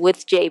 was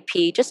with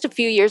JP just a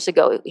few years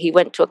ago. He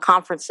went to a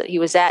conference that he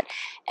was at,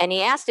 and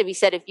he asked him, he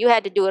said, if you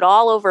had to do it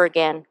all over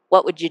again,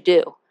 what would you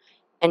do?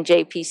 And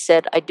JP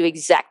said, I'd do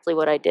exactly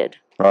what I did.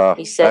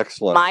 He said,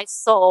 excellent. my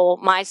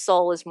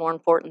soul is more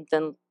important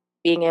than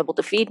being able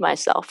to feed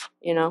myself,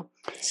 you know?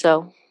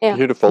 So, yeah.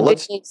 Beautiful.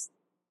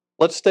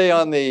 Let's stay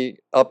on the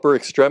upper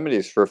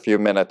extremities for a few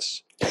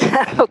minutes.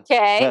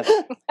 Okay.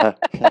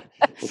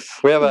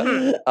 We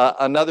have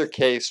another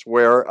case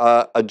where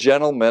a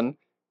gentleman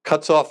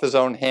cuts off his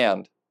own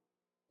hand,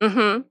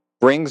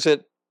 brings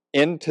it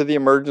into the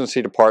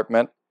emergency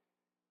department,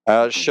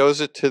 shows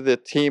it to the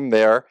team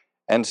there,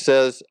 and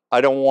says, I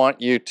don't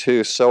want you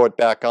to sew it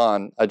back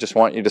on. I just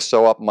want you to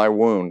sew up my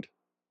wound.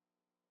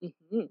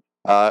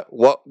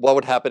 What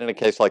would happen in a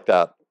case like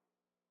that?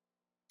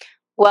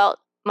 Well,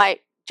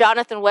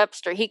 Jonathan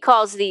Webster, he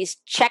calls these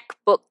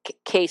checkbook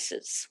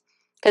cases.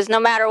 Because no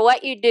matter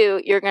what you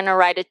do, you're going to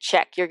write a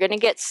check. You're going to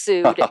get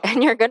sued,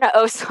 and you're going to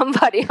owe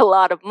somebody a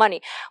lot of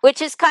money,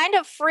 which is kind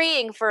of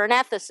freeing for an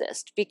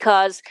ethicist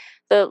because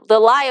the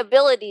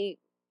liability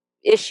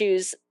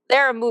issues,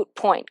 they're a moot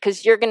point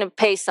because you're going to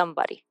pay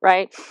somebody,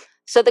 right?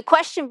 So the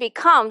question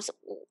becomes,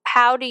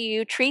 how do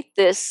you treat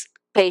this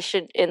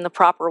patient in the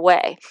proper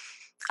way?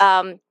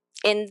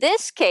 In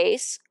this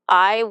case,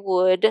 I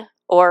would,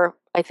 or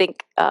I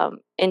think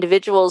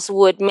individuals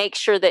would make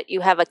sure that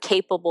you have a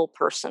capable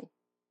person.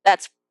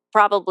 That's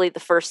probably the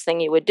first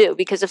thing you would do,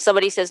 because if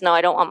somebody says, no,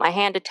 I don't want my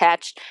hand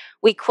attached,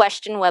 we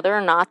question whether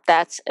or not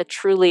that's a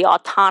truly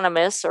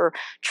autonomous or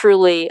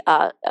truly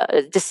a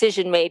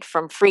decision made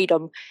from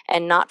freedom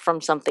and not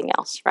from something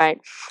else, right?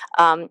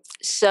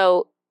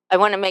 So I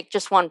want to make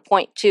just one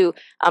point too.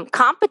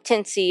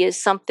 Competency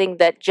is something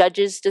that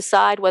judges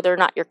decide whether or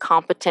not you're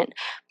competent.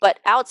 But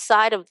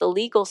outside of the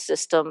legal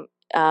system,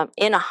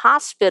 in a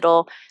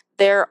hospital,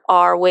 there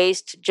are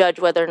ways to judge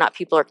whether or not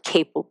people are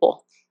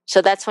capable.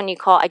 So that's when you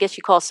call, I guess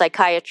you call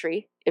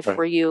psychiatry, if Right.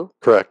 we're you,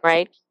 Correct.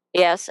 right?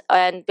 Yes.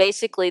 And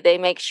basically, they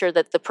make sure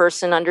that the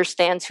person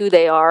understands who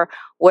they are,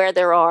 where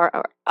they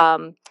are,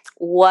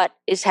 what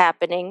is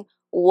happening,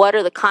 what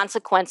are the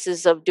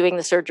consequences of doing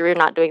the surgery or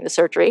not doing the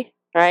surgery,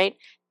 right?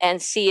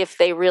 And see if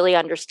they really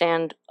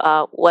understand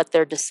what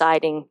they're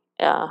deciding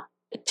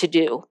to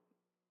do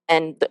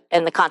and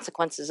the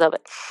consequences of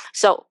it.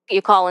 So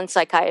you call in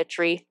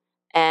psychiatry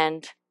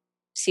and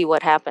see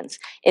what happens.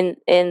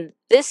 In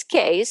this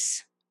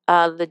case,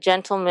 the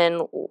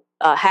gentleman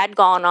had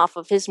gone off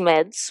of his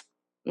meds.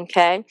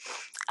 Okay,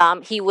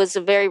 he was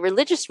a very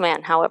religious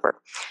man,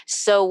 however.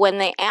 So when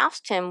they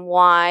asked him,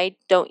 "Why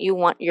don't you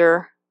want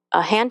your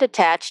hand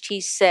attached?" he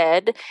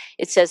said,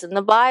 "It says in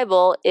the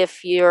Bible,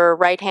 if your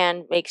right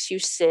hand makes you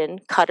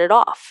sin, cut it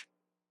off."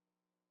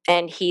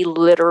 And he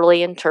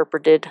literally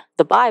interpreted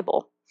the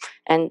Bible,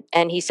 and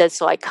he said,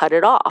 "So I cut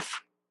it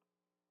off."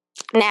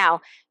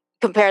 Now,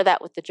 compare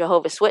that with the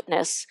Jehovah's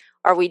Witness.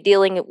 Are we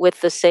dealing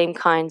with the same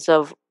kinds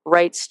of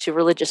rights to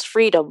religious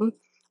freedom?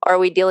 Or are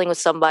we dealing with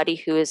somebody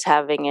who is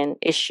having an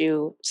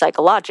issue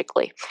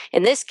psychologically?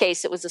 In this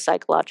case, it was a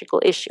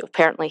psychological issue.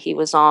 Apparently, he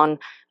was on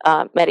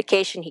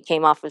medication. He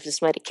came off of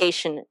his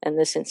medication, and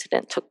this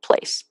incident took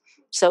place.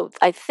 So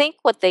I think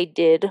what they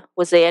did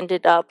was they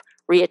ended up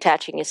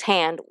reattaching his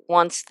hand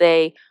once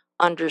they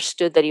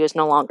understood that he was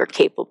no longer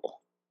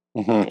capable.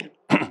 Mhm.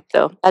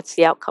 So that's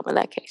the outcome of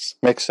that case.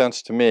 Makes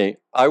sense to me.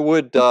 I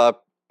would.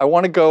 I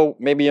want to go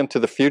maybe into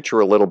the future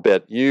a little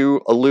bit.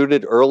 You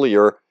alluded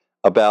earlier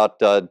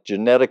about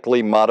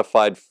genetically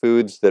modified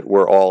foods that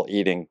we're all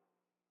eating.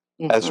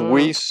 As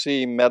we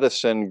see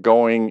medicine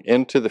going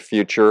into the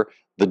future,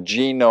 the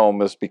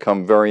genome has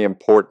become very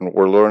important.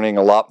 We're learning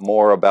a lot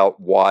more about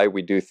why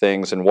we do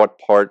things and what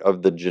part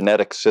of the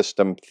genetic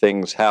system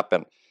things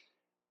happen.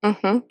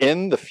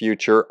 In the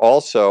future,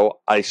 also,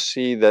 I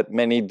see that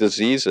many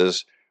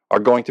diseases are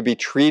going to be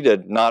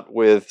treated not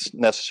with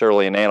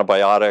necessarily an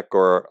antibiotic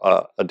or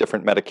a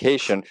different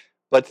medication,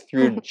 but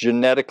through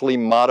genetically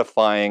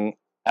modifying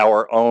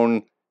our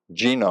own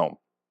genome.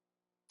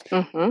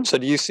 So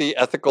do you see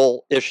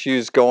ethical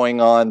issues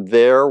going on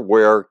there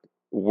where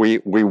we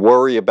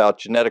worry about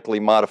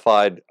genetically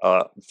modified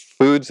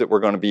foods that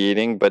we're going to be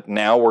eating, but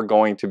now we're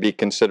going to be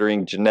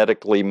considering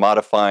genetically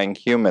modifying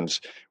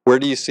humans? Where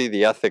do you see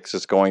the ethics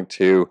is going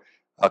to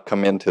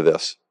come into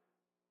this?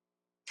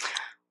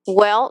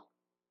 Well,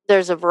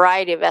 there's a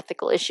variety of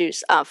ethical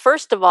issues.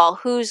 First of all,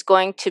 who's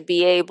going to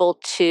be able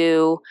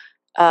to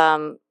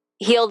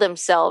heal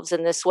themselves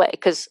in this way?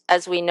 Because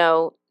as we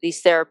know,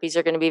 these therapies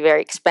are going to be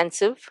very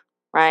expensive,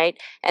 right?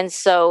 And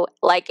so,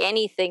 like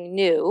anything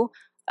new,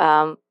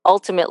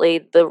 ultimately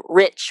the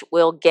rich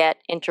will get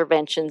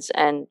interventions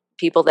and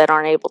people that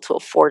aren't able to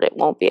afford it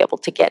won't be able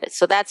to get it.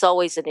 So that's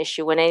always an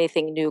issue when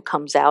anything new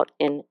comes out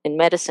in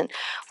medicine.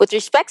 With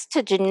respect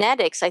to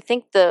genetics, I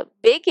think the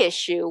big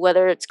issue,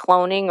 whether it's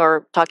cloning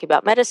or talking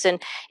about medicine,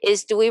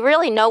 is do we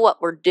really know what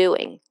we're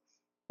doing?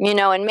 You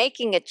know, and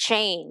making a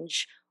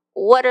change,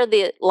 what are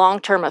the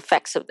long-term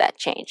effects of that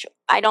change?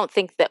 I don't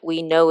think that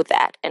we know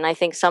that. And I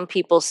think some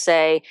people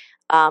say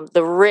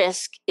the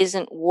risk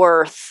isn't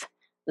worth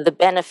the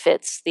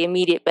benefits, the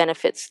immediate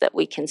benefits that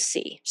we can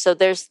see. So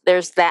there's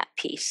that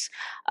piece.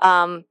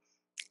 And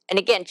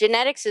again,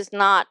 genetics is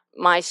not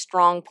my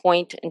strong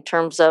point in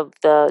terms of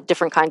the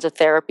different kinds of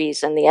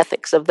therapies and the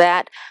ethics of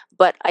that.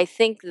 But I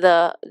think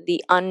the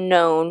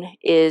unknown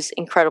is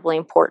incredibly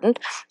important.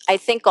 I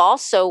think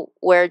also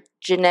where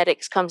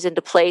genetics comes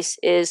into place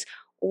is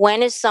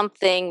when is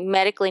something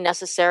medically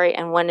necessary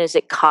and when is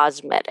it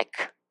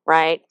cosmetic,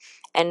 right?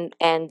 And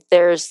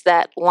there's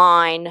that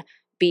line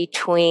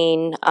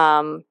between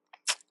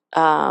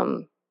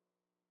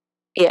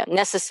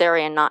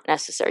necessary and not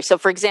necessary. So,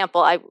 for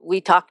example,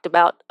 we talked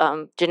about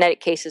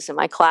genetic cases in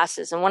my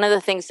classes, and one of the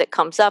things that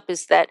comes up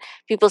is that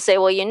people say,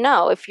 "Well, you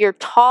know, if you're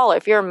taller,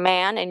 if you're a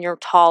man and you're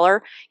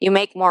taller, you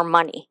make more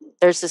money."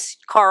 There's this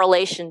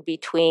correlation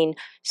between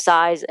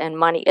size and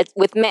money.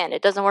 With men,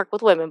 it doesn't work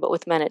with women, but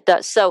with men, it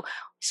does. So,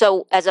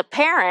 as a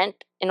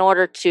parent, in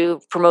order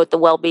to promote the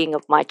well-being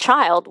of my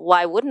child,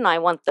 why wouldn't I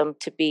want them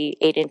to be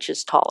 8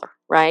 inches taller,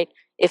 right?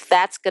 If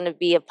that's going to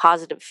be a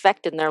positive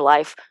effect in their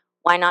life,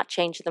 why not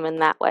change them in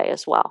that way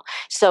as well?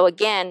 So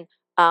again,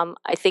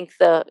 I think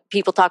the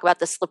people talk about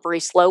the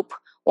slippery slope.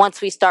 Once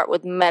we start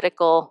with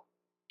medical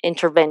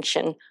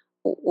intervention,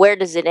 where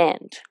does it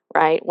end,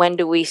 right? When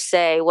do we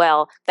say,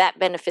 well, that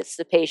benefits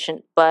the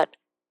patient, but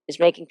is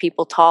making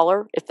people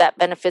taller? If that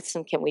benefits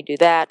them, can we do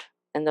that?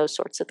 And those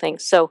sorts of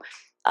things. So,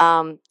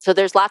 so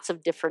there's lots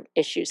of different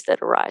issues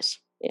that arise.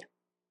 Yeah.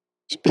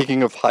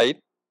 Speaking of height,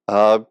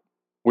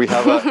 we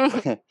have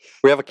a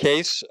we have a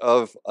case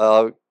of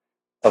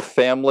a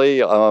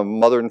family, a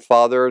mother and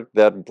father,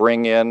 that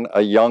bring in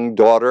a young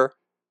daughter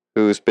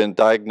who's been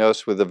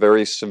diagnosed with a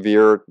very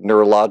severe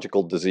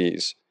neurological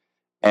disease.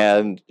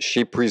 And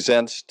she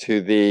presents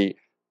to the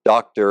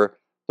doctor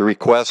the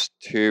request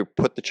to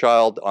put the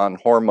child on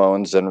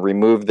hormones and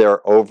remove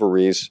their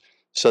ovaries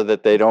so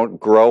that they don't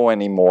grow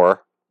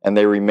anymore and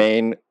they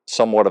remain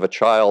somewhat of a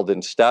child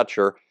in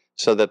stature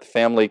so that the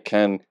family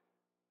can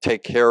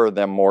take care of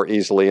them more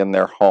easily in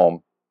their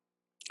home.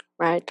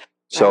 Right.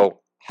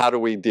 So how do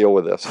we deal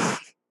with this?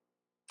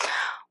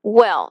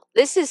 Well,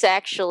 this is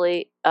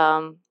actually,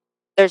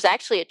 there's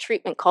actually a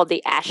treatment called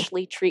the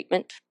Ashley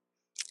treatment.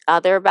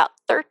 There are about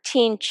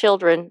 13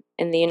 children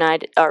in the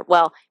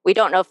we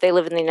don't know if they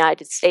live in the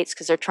United States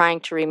because they're trying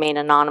to remain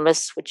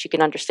anonymous, which you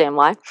can understand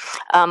why.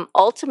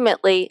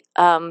 Ultimately,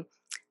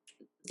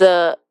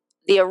 the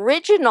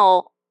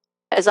original,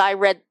 as I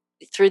read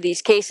through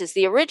these cases,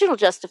 the original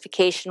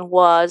justification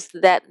was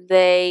that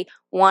they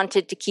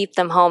wanted to keep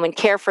them home and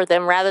care for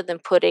them rather than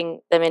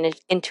putting them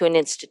into an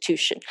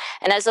institution.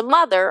 And as a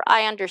mother,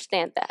 I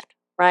understand that,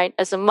 right?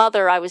 As a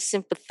mother, I was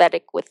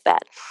sympathetic with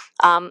that.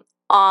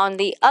 On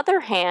the other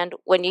hand,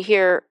 when you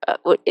hear,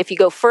 if you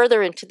go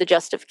further into the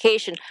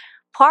justification,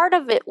 part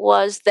of it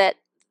was that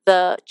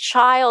the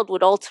child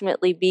would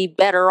ultimately be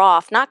better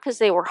off, not because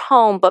they were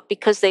home, but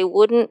because they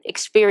wouldn't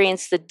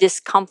experience the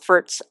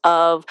discomforts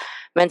of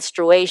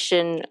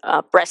menstruation,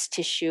 breast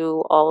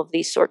tissue, all of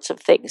these sorts of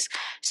things.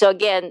 So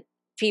again,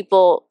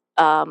 people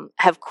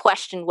have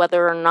questioned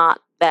whether or not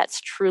that's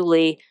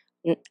truly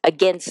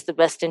against the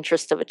best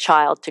interest of a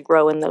child to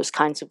grow in those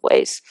kinds of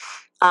ways.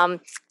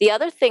 The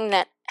other thing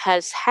that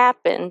has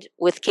happened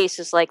with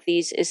cases like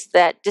these is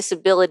that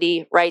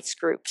disability rights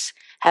groups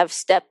have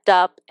stepped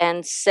up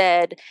and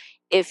said,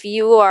 if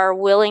you are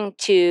willing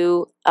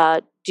to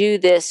do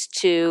this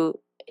to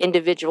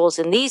individuals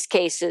in these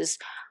cases,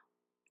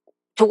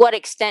 to what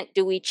extent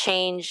do we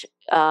change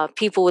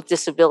people with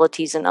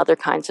disabilities in other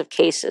kinds of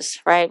cases,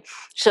 right?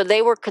 So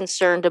they were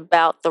concerned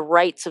about the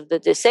rights of the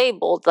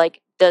disabled,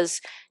 like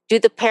do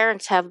the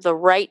parents have the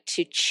right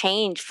to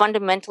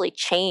fundamentally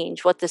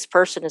change what this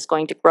person is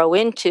going to grow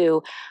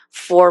into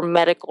for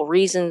medical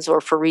reasons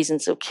or for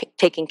reasons of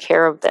taking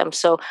care of them?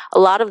 So a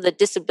lot of the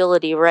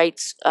disability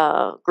rights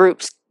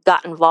groups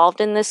got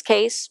involved in this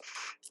case,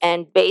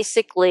 and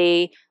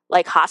basically,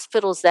 like,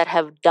 hospitals that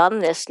have done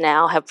this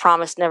now have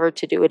promised never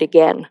to do it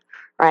again,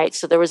 right?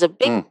 So there was a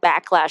big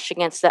backlash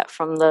against that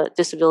from the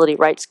disability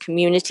rights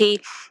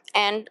community,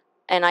 and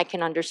I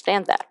can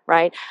understand that,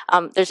 right?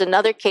 There's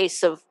another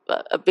case of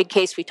a big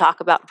case we talk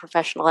about in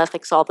professional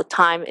ethics all the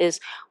time is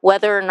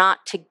whether or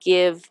not to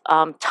give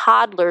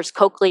toddlers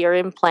cochlear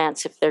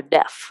implants if they're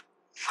deaf.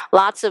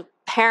 Lots of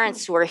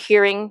parents who are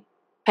hearing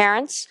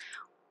parents,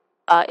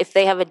 if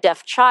they have a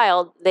deaf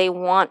child, they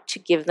want to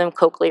give them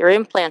cochlear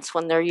implants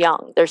when they're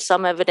young. There's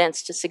some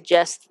evidence to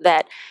suggest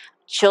that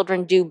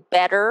children do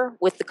better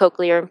with the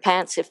cochlear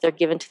implants if they're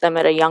given to them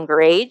at a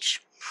younger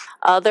age.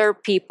 Other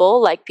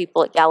people, like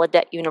people at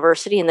Gallaudet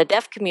University in the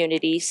deaf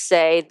community,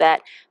 say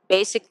that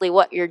basically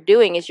what you're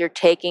doing is you're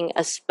taking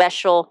a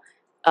special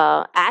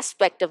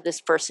aspect of this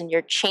person,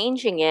 you're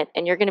changing it,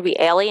 and you're going to be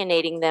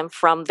alienating them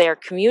from their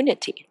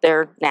community,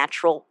 their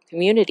natural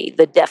community,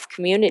 the deaf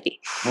community.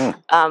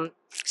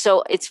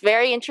 So it's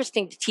very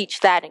interesting to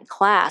teach that in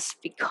class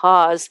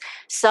because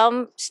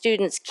some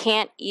students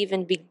can't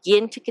even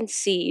begin to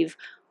conceive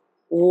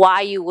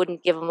why you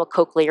wouldn't give them a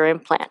cochlear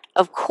implant.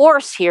 Of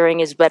course, hearing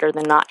is better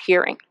than not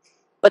hearing,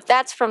 but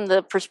that's from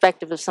the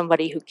perspective of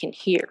somebody who can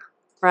hear,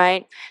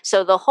 right?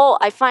 So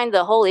I find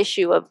the whole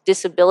issue of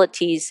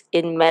disabilities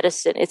in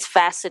medicine, it's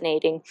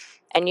fascinating,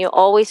 and you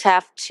always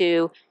have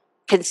to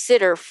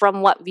consider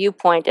from what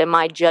viewpoint am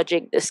I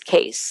judging this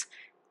case,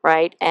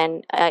 right?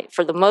 And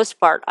for the most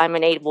part, I'm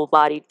an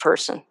able-bodied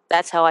person.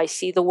 That's how I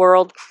see the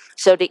world.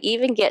 So to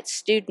even get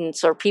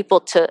students or people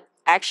to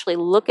actually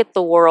look at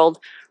the world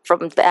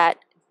from that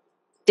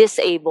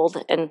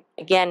disabled, and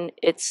again,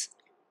 it's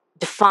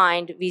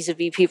defined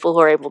vis-a-vis people who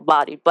are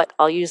able-bodied, but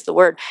I'll use the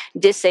word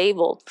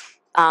disabled.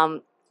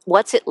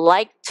 What's it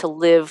like to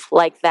live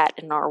like that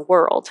in our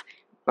world,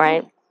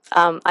 right?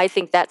 I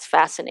think that's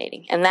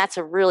fascinating, and that's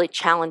a really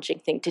challenging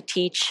thing to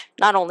teach,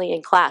 not only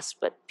in class,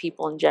 but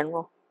people in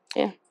general.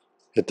 Yeah.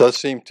 It does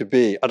seem to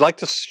be. I'd like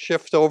to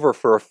shift over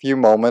for a few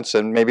moments,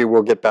 and maybe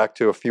we'll get back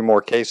to a few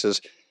more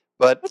cases.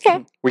 But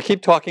we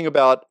keep talking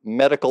about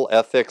medical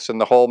ethics and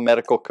the whole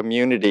medical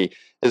community.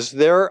 Is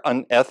there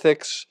an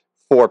ethics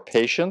for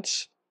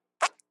patients?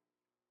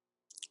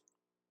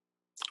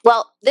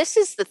 Well, this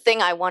is the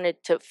thing I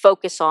wanted to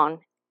focus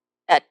on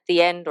at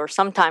the end or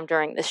sometime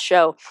during this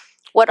show.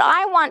 What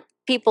I want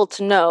people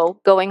to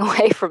know going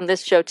away from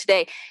this show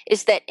today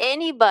is that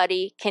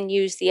anybody can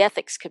use the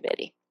ethics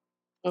committee.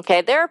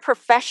 Okay, there are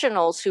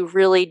professionals who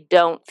really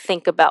don't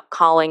think about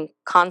calling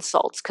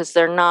consults because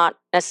they're not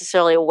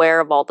necessarily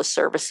aware of all the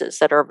services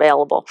that are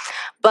available.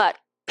 But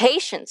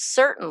patients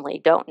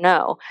certainly don't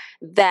know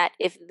that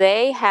if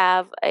they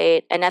have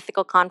an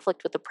ethical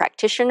conflict with a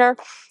practitioner,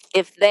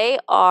 if they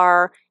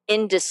are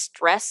in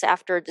distress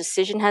after a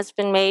decision has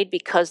been made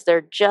because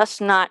they're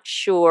just not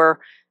sure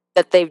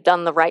that they've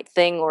done the right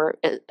thing or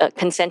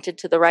consented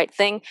to the right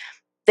thing,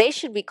 they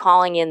should be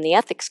calling in the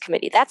ethics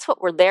committee. That's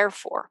what we're there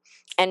for.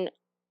 And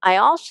I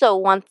also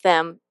want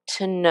them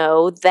to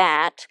know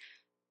that,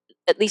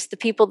 at least the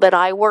people that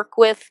I work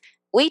with,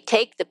 we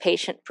take the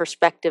patient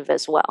perspective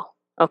as well.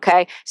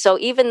 Okay. So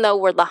even though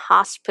we're the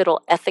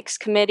hospital ethics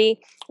committee,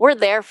 we're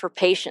there for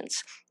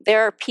patients.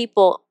 There are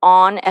people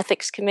on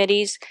ethics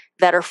committees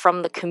that are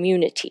from the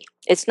community.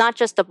 It's not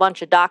just a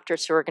bunch of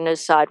doctors who are going to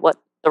decide what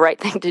the right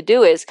thing to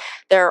do is.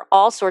 There are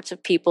all sorts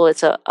of people.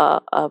 It's a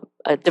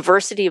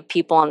diversity of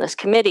people on this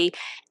committee.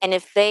 And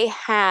if they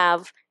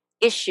have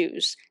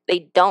issues,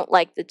 they don't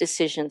like the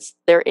decisions,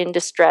 they're in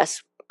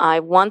distress, I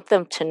want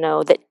them to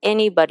know that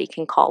anybody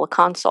can call a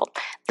consult.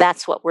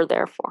 That's what we're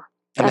there for.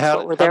 And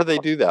how do they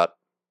do that?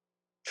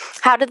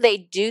 How do they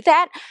do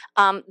that?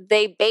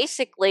 They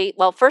basically,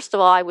 well, first of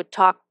all, I would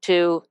talk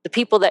to the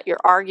people that you're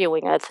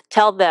arguing with,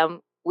 tell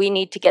them we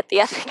need to get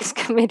the ethics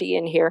committee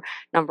in here,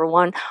 number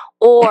one.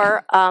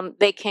 Or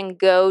they can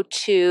go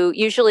to,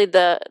 usually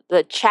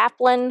the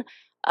chaplain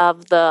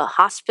of the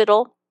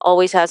hospital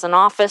always has an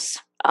office.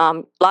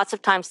 Lots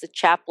of times the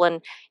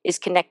chaplain is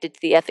connected to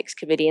the ethics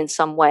committee in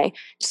some way.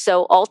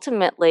 So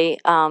ultimately,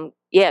 go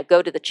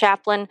to the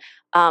chaplain,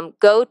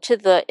 go to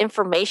the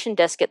information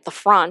desk at the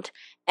front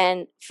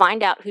and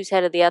find out who's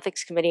head of the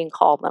ethics committee and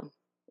call them.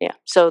 Yeah,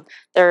 so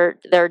there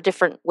are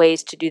different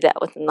ways to do that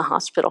within the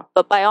hospital.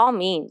 But by all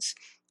means,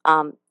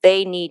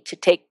 they need to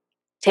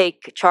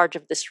take charge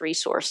of this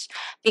resource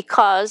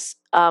because,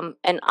 and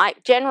I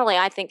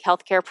think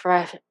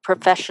healthcare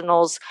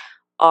professionals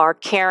are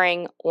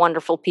caring,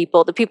 wonderful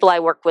people. The people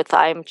I work with,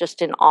 I'm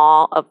just in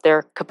awe of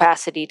their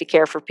capacity to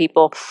care for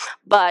people.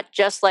 But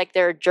just like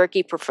there are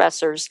jerky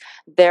professors,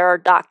 there are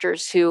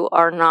doctors who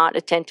are not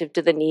attentive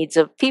to the needs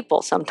of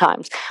people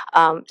sometimes.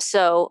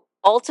 So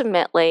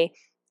ultimately,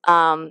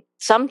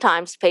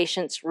 sometimes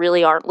patients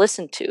really aren't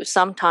listened to.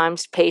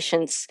 Sometimes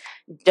patients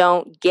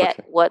don't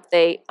get what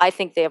I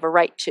think they have a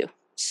right to.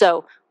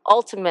 So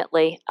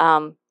ultimately,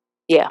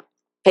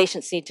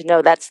 patients need to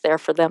know that's there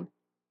for them.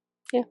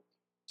 Yeah.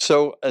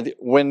 So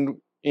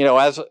when,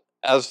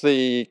 as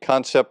the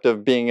concept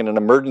of being in an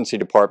emergency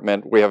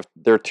department,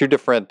 there are two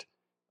different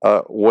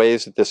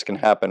ways that this can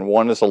happen.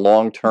 One is a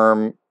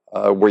long-term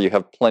where you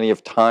have plenty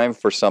of time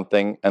for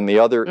something, and the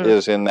other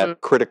is in that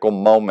critical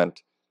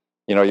moment.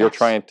 You're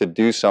trying to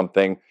do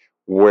something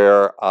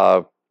where,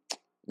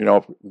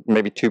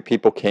 maybe two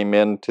people came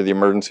into the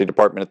emergency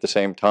department at the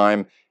same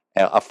time,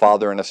 a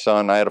father and a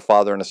son. I had a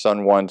father and a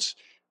son once.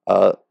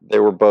 They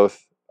were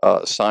both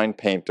sign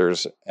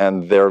painters,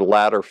 and their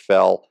ladder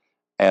fell,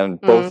 and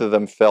both of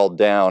them fell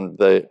down.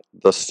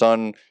 The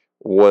son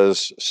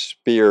was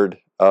speared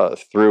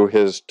through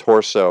his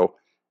torso,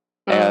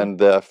 and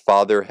the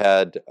father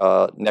had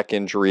neck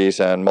injuries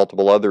and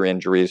multiple other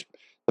injuries.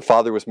 The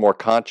father was more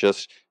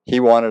conscious. He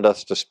wanted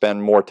us to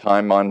spend more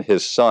time on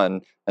his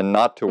son and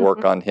not to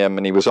work on him,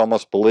 and he was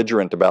almost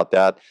belligerent about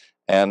that.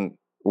 And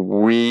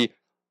we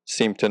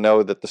seemed to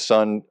know that the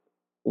son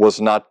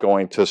was not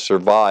going to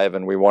survive,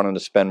 and we wanted to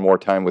spend more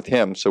time with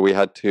him. So we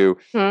had to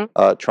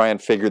try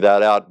and figure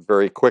that out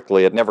very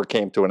quickly. It never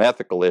came to an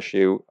ethical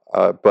issue,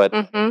 but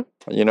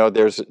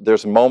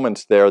there's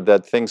moments there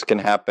that things can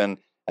happen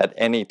at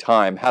any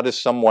time. How does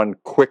someone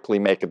quickly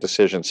make a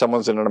decision?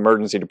 Someone's in an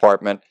emergency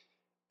department,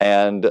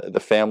 and the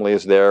family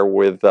is there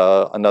with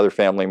another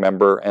family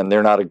member, and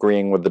they're not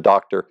agreeing with the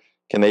doctor.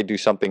 Can they do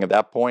something at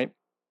that point?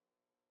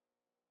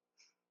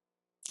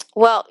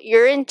 Well,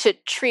 you're into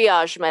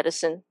triage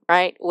medicine,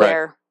 right?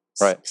 Where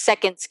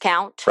seconds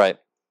count. Right.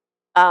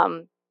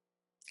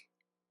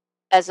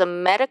 As a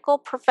medical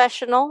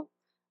professional,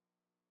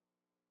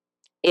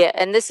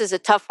 and this is a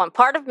tough one.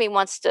 Part of me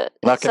wants to. I'm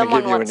not going to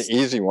give you an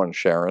easy one,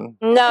 Sharon.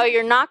 No,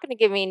 you're not going to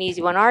give me an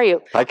easy one, are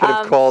you? I could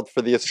have called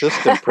for the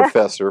assistant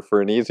professor for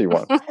an easy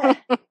one.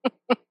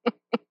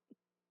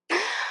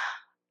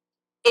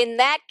 In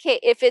that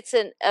case, if it's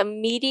an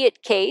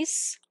immediate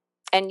case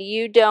and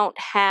you don't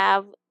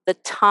have the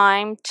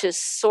time to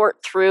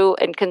sort through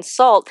and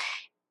consult,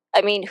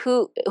 I mean,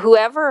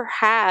 whoever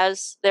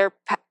has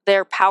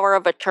their power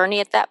of attorney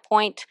at that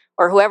point,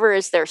 or whoever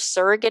is their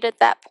surrogate at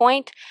that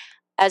point,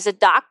 as a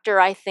doctor,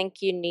 I think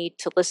you need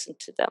to listen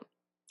to them.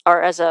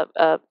 Or as a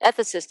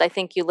ethicist, I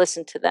think you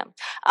listen to them.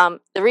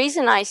 The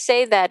reason I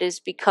say that is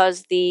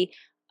because the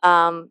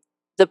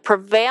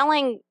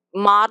prevailing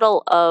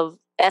model of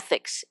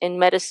ethics in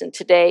medicine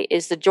today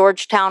is the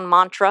Georgetown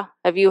mantra.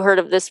 Have you heard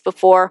of this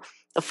before?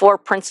 The 4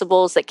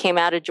 principles that came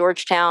out of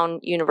Georgetown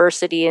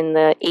University in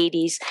the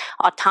 80s: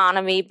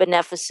 autonomy,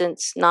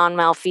 beneficence,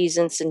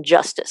 non-malfeasance, and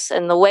justice.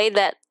 And the way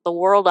that the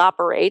world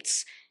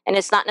operates, and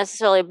it's not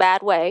necessarily a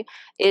bad way,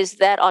 is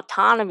that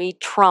autonomy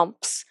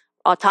trumps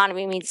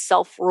autonomy means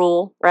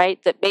self-rule, right?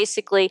 That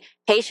basically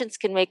patients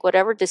can make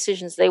whatever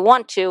decisions they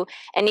want to,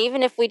 and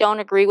even if we don't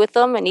agree with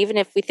them, and even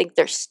if we think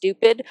they're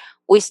stupid,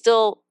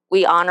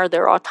 we honor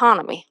their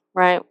autonomy,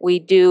 right? We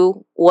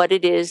do what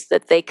it is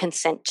that they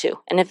consent to,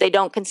 and if they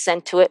don't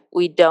consent to it,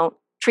 we don't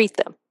treat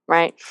them,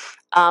 right?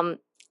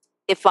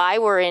 If I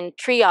were in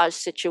triage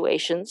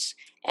situations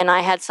and I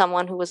had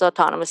someone who was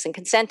autonomous and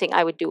consenting,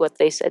 I would do what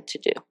they said to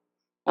do.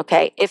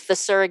 Okay, if the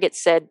surrogate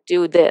said,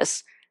 do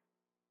this,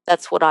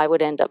 that's what I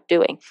would end up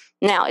doing.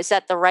 Now, is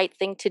that the right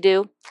thing to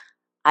do?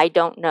 I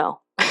don't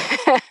know.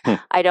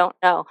 I don't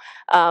know.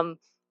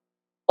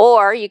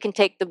 Or you can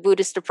take the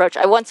Buddhist approach.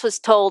 I once was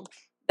told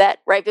that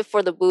right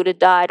before the Buddha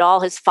died,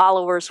 all his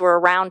followers were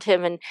around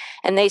him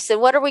and they said,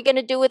 what are we going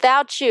to do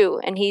without you?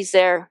 And he's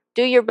there,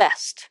 do your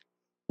best.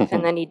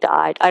 And then he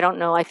died. I don't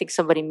know. I think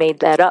somebody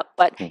made that up.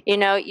 But,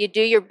 you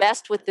do your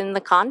best within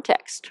the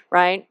context,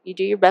 right? You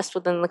do your best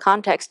within the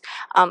context.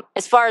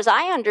 As far as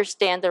I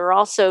understand, there are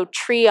also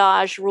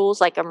triage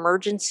rules, like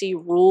emergency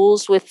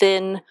rules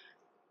within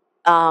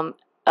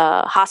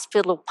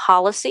hospital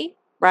policy,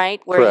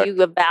 right? Where Correct.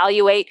 you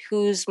evaluate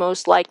who's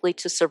most likely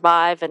to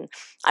survive. And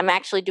I'm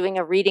actually doing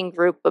a reading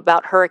group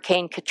about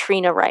Hurricane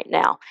Katrina right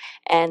now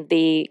and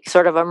the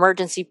sort of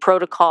emergency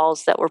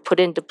protocols that were put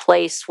into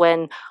place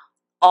when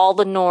all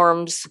the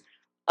norms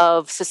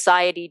of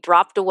society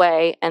dropped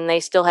away and they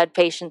still had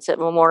patients at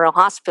Memorial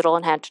Hospital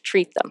and had to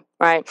treat them,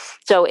 right?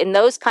 So in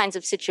those kinds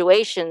of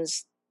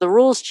situations, the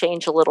rules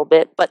change a little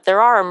bit, but there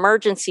are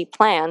emergency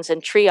plans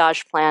and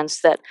triage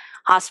plans that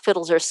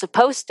hospitals are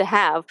supposed to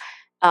have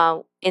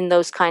in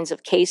those kinds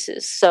of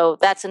cases. So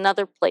that's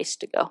another place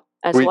to go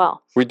as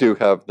well. We do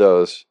have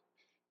those.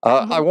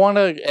 I want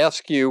to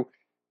ask you,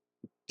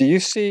 do you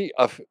see,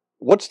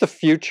 what's the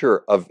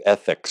future of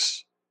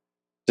ethics?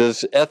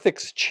 Does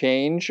ethics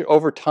change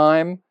over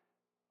time?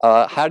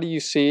 How do you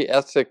see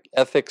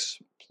ethics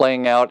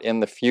playing out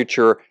in the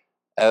future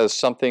as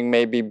something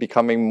maybe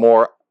becoming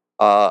more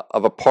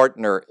of a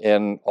partner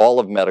in all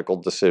of medical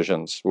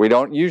decisions? We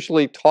don't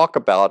usually talk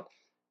about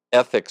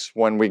ethics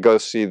when we go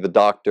see the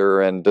doctor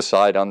and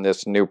decide on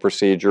this new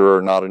procedure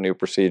or not a new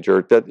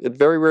procedure. That it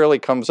very rarely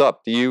comes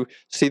up. Do you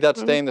see that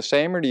staying the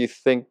same, or do you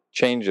think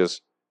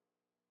changes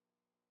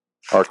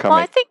are coming?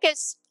 Well,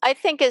 I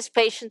think as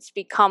patients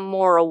become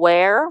more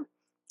aware,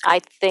 I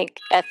think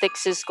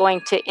ethics is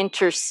going to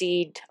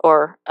intercede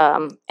or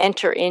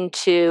enter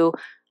into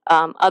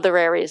other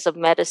areas of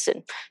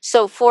medicine.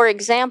 So, for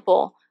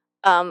example,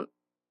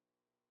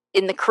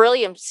 in the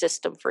Carilium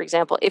system, for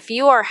example, if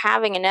you are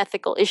having an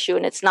ethical issue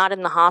and it's not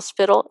in the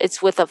hospital,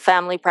 it's with a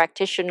family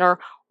practitioner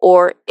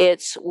or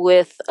it's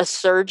with a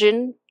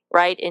surgeon,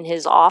 right, in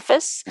his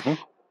office,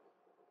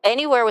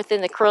 anywhere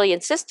within the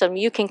Carilion system,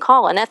 you can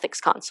call an ethics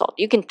consult.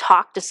 You can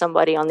talk to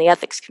somebody on the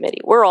ethics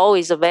committee. We're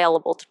always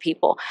available to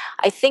people.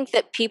 I think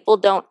that people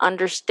don't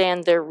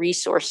understand their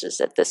resources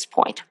at this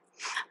point.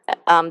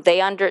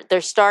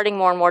 They're starting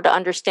more and more to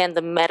understand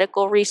the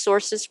medical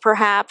resources,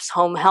 perhaps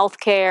home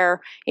health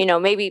care.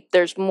 Maybe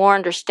there's more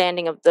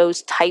understanding of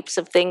those types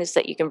of things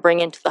that you can bring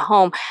into the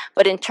home.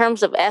 But in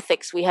terms of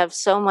ethics, we have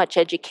so much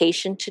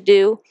education to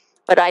do.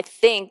 But I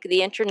think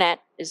the internet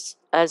is,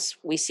 as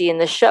we see in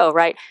this show,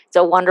 right? It's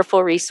a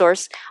wonderful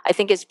resource. I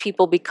think as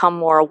people become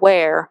more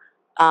aware,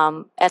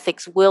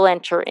 ethics will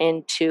enter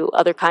into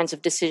other kinds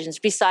of decisions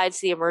besides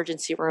the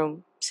emergency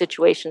room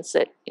situations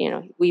that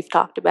we've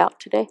talked about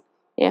today.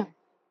 Yeah.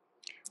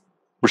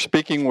 We're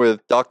speaking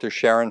with Dr.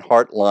 Sharon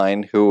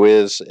Hartline, who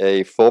is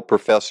a full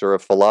professor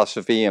of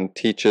philosophy and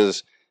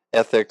teaches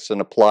ethics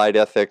and applied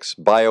ethics,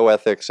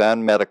 bioethics,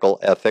 and medical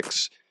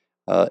ethics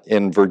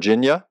in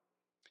Virginia.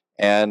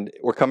 And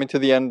we're coming to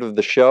the end of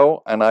the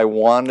show, and I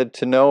wanted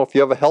to know if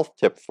you have a health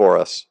tip for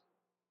us.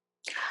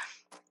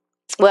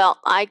 Well,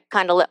 I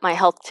kind of let my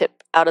health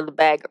tip out of the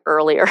bag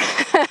earlier,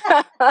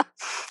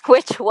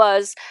 which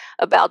was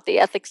about the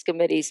ethics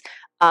committees.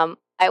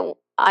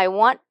 I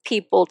want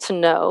people to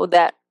know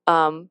that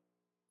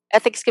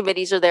ethics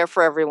committees are there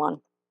for everyone.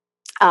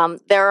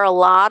 There are a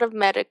lot of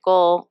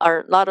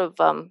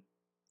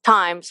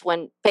times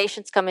when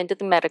patients come into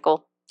the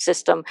medical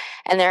system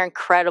and they're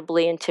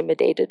incredibly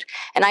intimidated.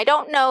 And I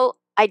don't know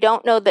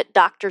that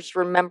doctors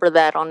remember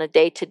that on a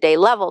day-to-day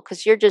level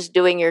because you're just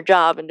doing your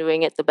job and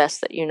doing it the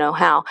best that you know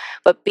how.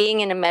 But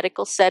being in a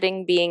medical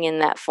setting, being in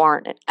that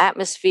foreign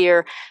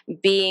atmosphere,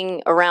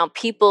 being around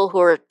people who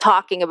are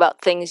talking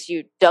about things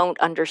you don't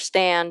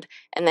understand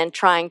and then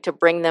trying to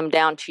bring them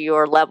down to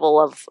your level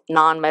of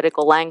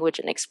non-medical language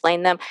and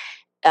explain them,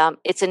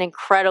 it's an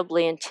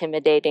incredibly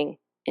intimidating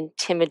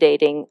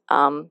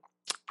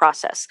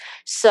process.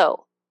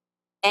 So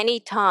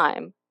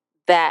anytime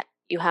that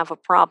you have a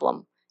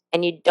problem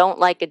and you don't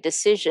like a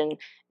decision,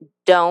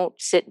 don't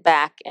sit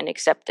back and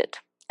accept it.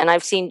 And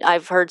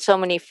I've heard so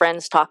many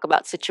friends talk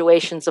about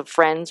situations of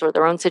friends or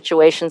their own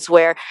situations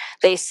where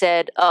they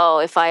said, oh,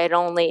 if I had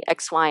only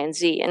X, Y, and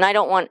Z. And I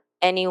don't want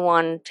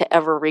anyone to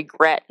ever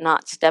regret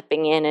not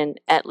stepping in and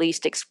at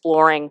least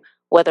exploring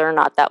whether or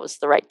not that was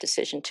the right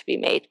decision to be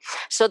made.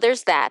 So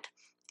there's that.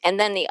 And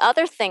then the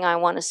other thing I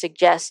want to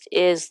suggest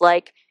is,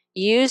 like,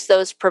 use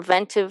those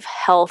preventive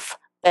health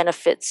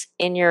benefits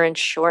in your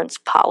insurance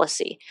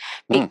policy,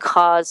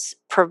 because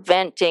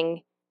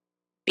preventing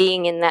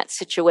being in that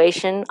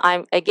situation,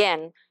 I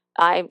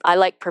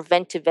like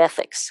preventive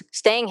ethics.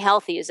 Staying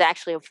healthy is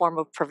actually a form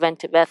of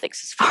preventive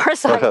ethics as far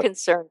as I'm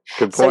concerned.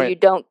 Good So point. you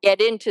don't get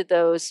into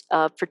those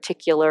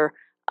particular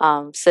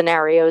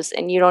scenarios,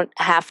 and you don't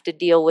have to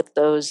deal with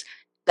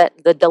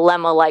the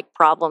dilemma-like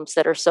problems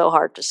that are so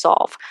hard to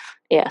solve.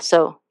 Yeah,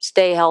 so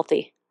stay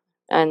healthy.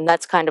 And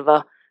that's kind of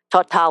a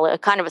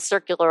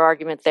circular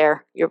argument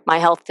there. My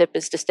health tip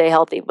is to stay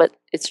healthy, but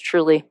it's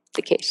truly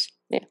the case.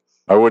 Yeah.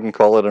 I wouldn't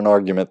call it an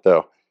argument,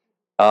 though.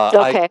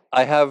 Okay.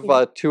 I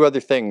have two other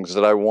things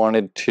that I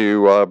wanted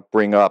to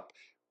bring up.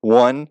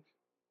 One,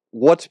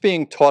 what's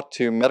being taught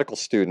to medical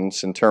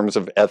students in terms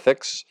of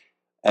ethics?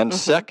 And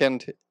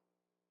second,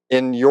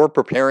 in your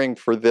preparing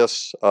for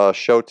this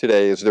show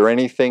today, is there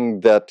anything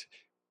that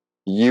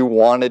you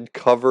wanted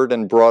covered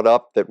and brought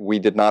up that we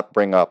did not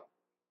bring up?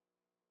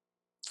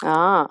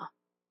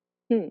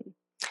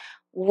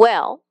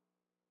 Well,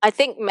 I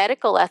think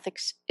medical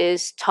ethics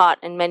is taught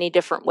in many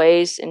different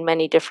ways in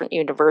many different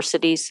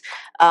universities.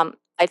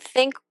 I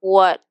think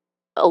what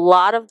a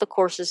lot of the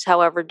courses,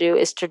 however, do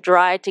is to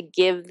try to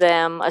give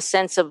them a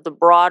sense of the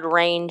broad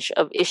range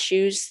of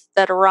issues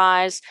that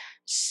arise.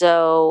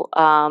 So,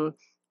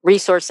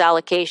 resource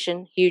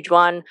allocation, huge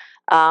one.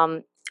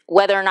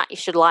 Whether or not you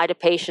should lie to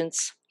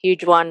patients,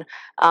 huge one.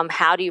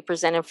 How do you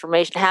present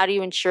information? How do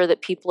you ensure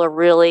that people are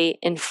really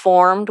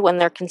informed when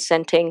they're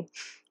consenting?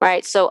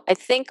 Right. So I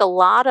think a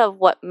lot of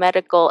what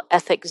medical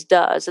ethics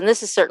does, and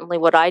this is certainly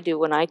what I do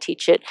when I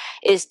teach it,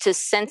 is to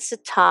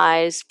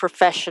sensitize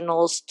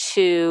professionals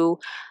to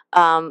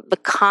the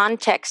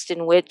context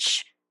in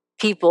which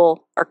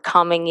people are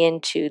coming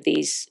into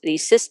these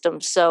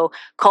systems. So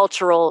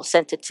cultural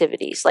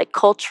sensitivities, like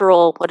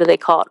what do they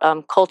call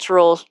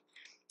it?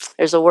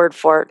 There's a word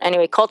for it.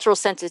 Anyway, cultural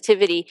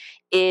sensitivity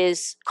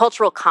is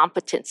cultural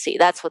competency.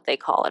 That's what they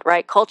call it,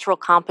 right? Cultural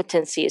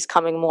competency is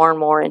coming more and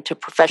more into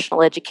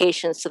professional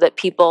education so that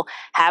people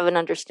have an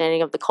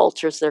understanding of the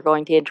cultures they're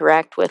going to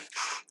interact with.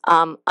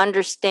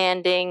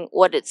 Understanding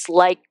what it's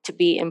like to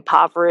be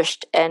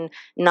impoverished and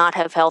not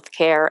have health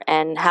care,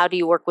 and how do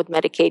you work with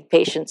Medicaid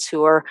patients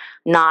who are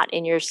not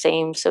in your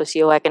same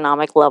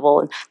socioeconomic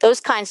level. And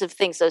those kinds of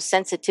things, those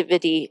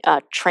sensitivity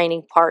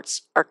training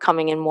parts are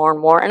coming in more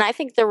and more. And I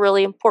think they're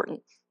really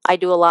important. I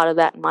do a lot of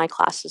that in my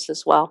classes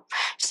as well.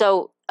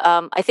 So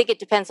I think it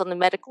depends on the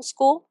medical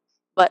school,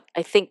 but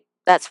I think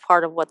that's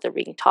part of what they're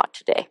being taught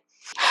today.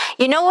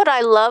 You know what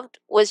I loved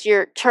was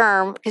your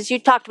term, because you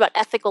talked about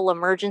ethical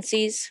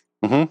emergencies.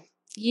 When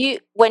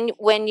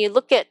you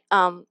look at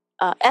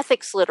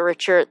ethics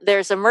literature,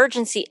 there's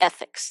emergency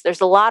ethics.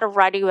 There's a lot of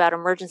writing about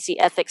emergency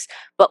ethics,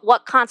 but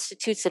what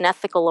constitutes an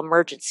ethical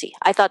emergency?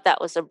 I thought that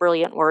was a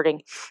brilliant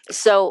wording.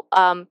 So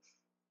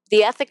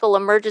the ethical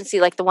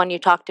emergency, like the one you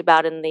talked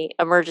about in the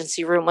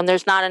emergency room, when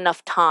there's not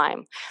enough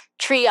time.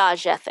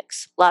 Triage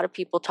ethics, a lot of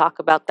people talk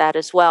about that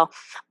as well.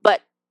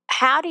 But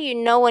how do you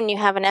know when you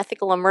have an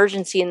ethical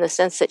emergency in the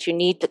sense that you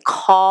need to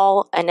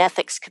call an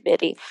ethics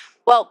committee?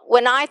 Well,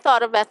 when I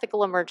thought of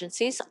ethical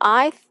emergencies,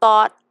 I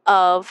thought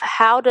of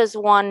how does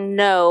one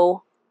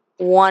know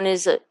one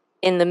is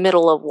in the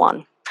middle of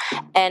one?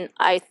 And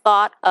I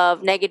thought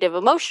of negative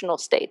emotional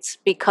states,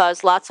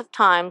 because lots of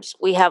times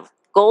we have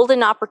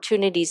golden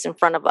opportunities in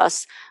front of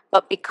us,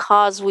 but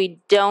because we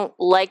don't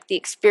like the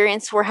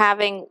experience we're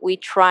having, we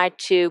try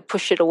to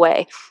push it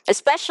away,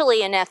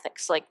 especially in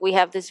ethics. Like, we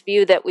have this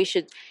view that we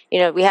should,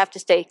 we have to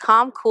stay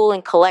calm, cool,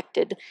 and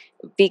collected,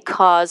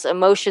 because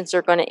emotions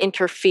are going to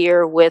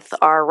interfere with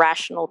our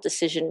rational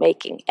decision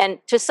making. And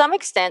to some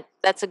extent,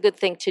 that's a good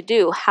thing to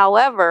do.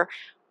 However,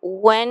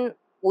 when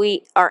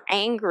we are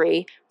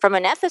angry, from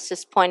an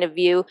ethicist point of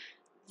view,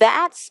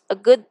 that's a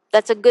good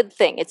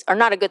thing. It's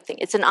not a good thing.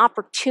 It's an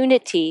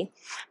opportunity,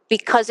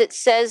 because it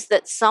says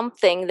that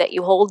something that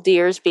you hold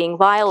dear is being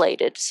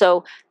violated.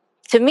 So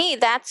to me,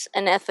 that's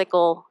an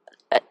ethical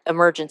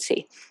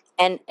emergency.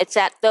 And it's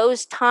at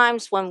those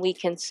times when we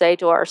can say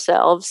to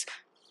ourselves,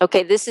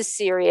 okay, this is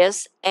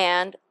serious,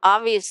 and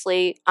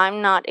obviously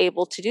I'm not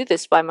able to do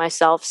this by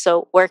myself,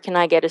 so where can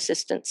I get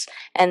assistance?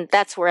 And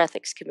that's where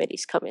ethics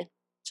committees come in.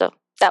 So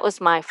that was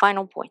my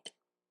final point.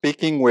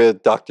 Speaking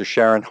with Dr.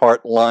 Sharon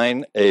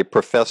Hartline, a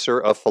professor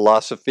of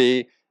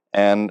philosophy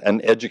and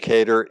an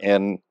educator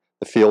in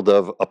the field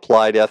of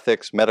applied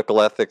ethics,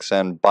 medical ethics,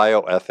 and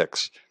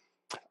bioethics.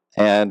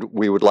 And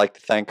we would like to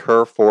thank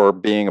her for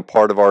being a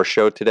part of our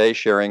show today,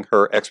 sharing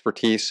her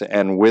expertise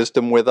and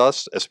wisdom with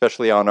us,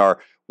 especially on our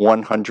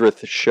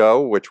 100th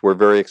show, which we're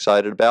very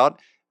excited about.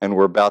 And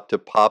we're about to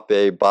pop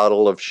a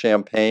bottle of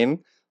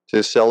champagne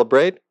to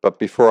celebrate. But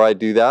before I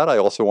do that, I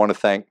also want to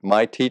thank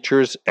my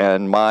teachers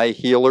and my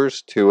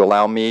healers to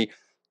allow me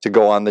to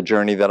go on the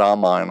journey that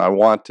I'm on. I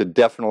want to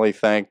definitely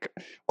thank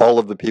all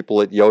of the people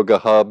at Yoga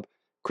Hub,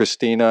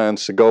 Christina and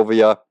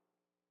Segovia,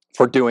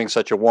 for doing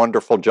such a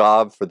wonderful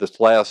job for this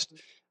last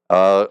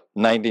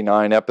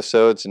 99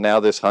 episodes and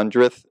now this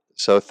 100th.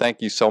 So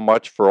thank you so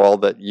much for all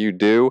that you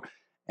do.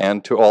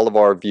 and to all of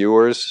our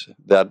viewers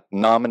that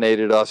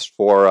nominated us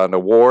for an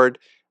award.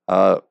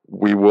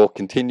 We will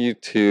continue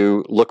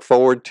to look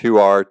forward to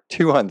our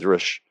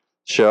 200th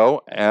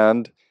show,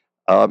 and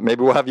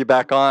maybe we'll have you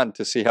back on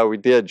to see how we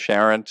did,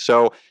 Sharon.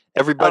 So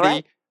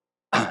everybody,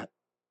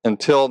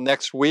 until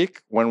next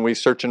week when we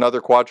search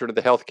another quadrant of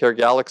the healthcare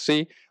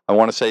galaxy, I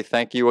want to say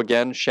thank you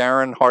again,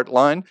 Sharon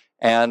Hartline,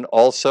 and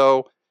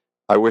also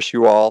I wish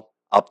you all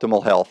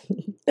optimal health.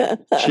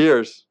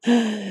 Cheers.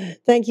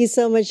 Thank you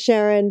so much,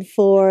 Sharon,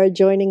 for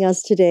joining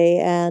us today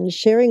and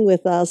sharing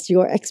with us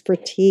your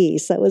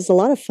expertise. That was a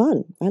lot of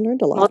fun. I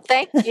learned a lot. Well,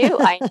 thank you.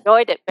 I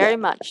enjoyed it very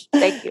much.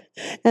 Thank you.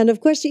 And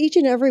of course, to each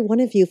and every one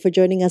of you for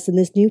joining us in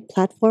this new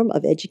platform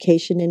of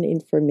education and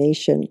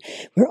information.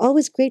 We're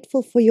always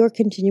grateful for your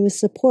continuous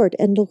support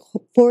and look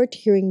forward to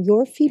hearing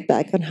your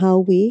feedback on how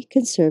we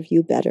can serve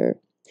you better.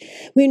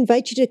 We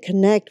invite you to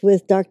connect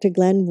with Dr.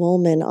 Glenn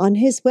Woolman on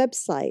his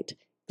website,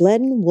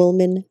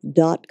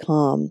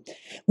 glennwoolman.com,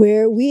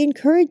 where we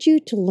encourage you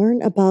to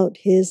learn about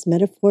his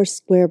Metaphor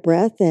Square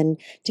Breath and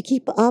to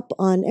keep up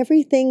on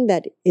everything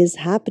that is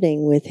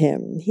happening with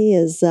him. He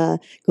is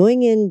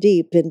going in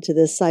deep into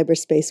the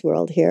cyberspace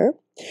world here.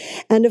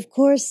 And of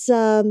course,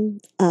 to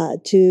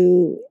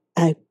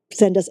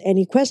send us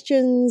any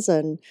questions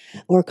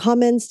or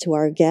comments to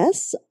our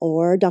guests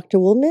or Dr.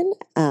 Woolman,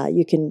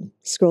 you can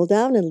scroll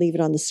down and leave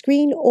it on the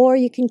screen, or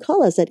you can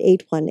call us at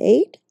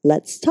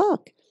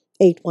 818-LETS-TALK.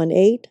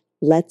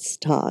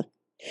 818-LETS-TALK.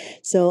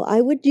 So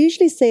I would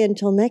usually say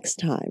until next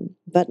time,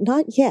 but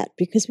not yet,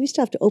 because we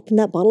still have to open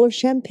that bottle of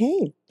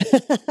champagne.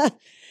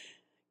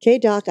 Okay,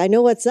 Doc, I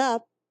know what's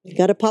up. You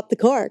got to pop the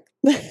cork.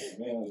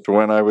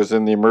 When I was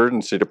in the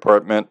emergency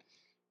department,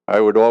 I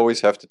would always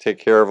have to take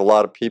care of a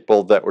lot of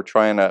people that were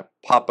trying to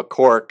pop a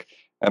cork,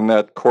 and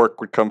that cork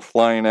would come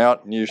flying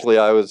out, and usually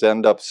I would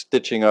end up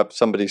stitching up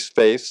somebody's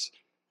face.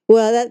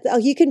 Well,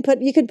 you can put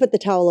the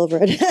towel over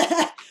it.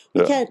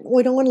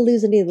 We don't want to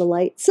lose any of the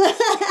lights.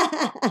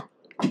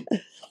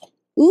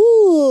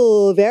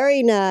 Ooh,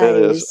 very nice.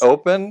 It is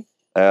open,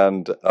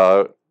 and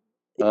I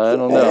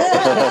don't know.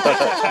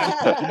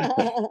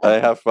 I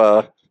have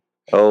a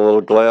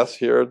little glass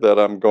here that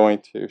I'm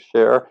going to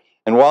share.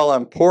 And while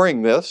I'm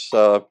pouring this,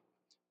 I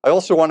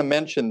also want to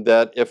mention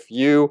that if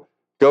you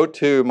go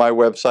to my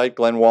website,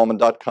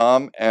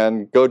 glennwoolman.com,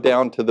 and go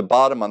down to the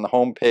bottom on the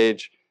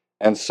homepage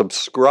and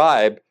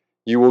subscribe,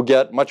 you will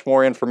get much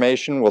more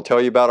information. We'll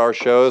tell you about our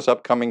shows,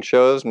 upcoming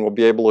shows, and we'll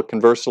be able to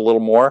converse a little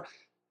more.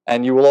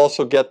 And you will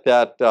also get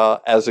that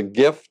as a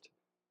gift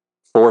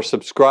for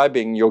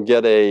subscribing. You'll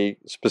get a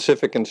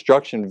specific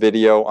instruction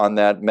video on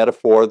that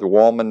metaphor, the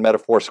Woolman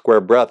Metaphor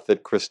Square Breath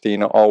that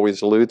Christina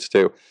always alludes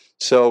to.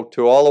 So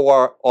to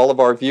all of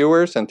our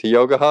viewers, and to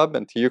Yoga Hub,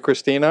 and to you,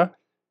 Christina,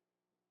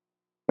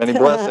 many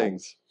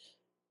blessings.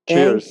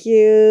 Cheers. Thank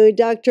you,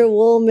 Dr.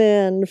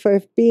 Woolman,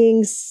 for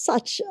being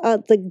such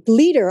the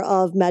leader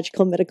of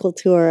Magical Medical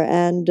Tour.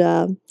 And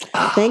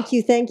thank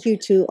you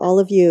to all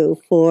of you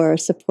for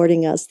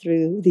supporting us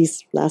through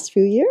these last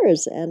few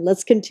years. And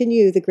let's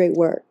continue the great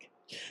work.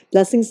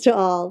 Blessings to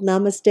all.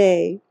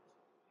 Namaste.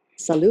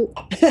 Salud.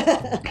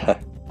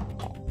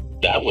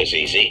 That was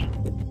easy.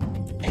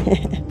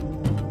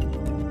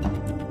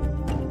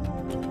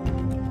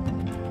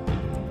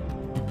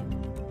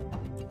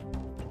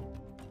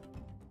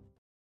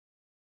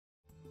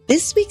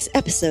 This week's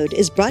episode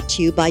is brought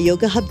to you by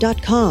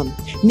YogaHub.com.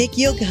 Make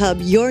YogaHub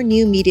your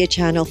new media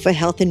channel for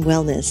health and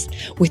wellness,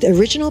 with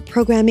original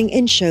programming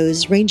and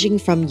shows ranging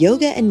from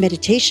yoga and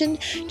meditation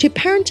to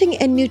parenting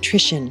and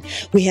nutrition.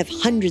 We have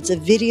hundreds of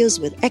videos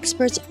with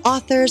experts,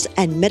 authors,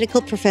 and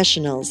medical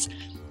professionals.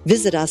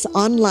 Visit us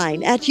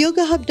online at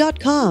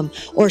YogaHub.com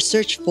or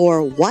search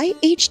for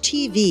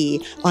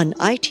YHTV on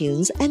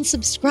iTunes and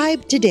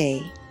subscribe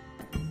today.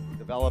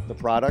 Developed the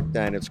product,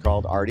 and it's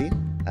called Artie,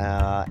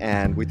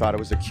 and we thought it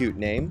was a cute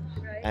name,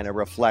 and it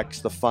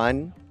reflects the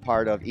fun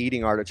part of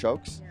eating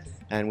artichokes,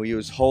 and we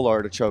use whole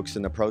artichokes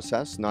in the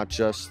process, not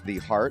just the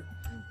heart,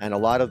 and a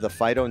lot of the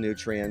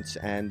phytonutrients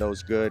and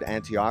those good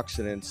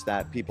antioxidants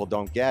that people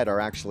don't get are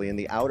actually in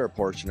the outer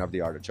portion of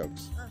the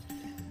artichokes.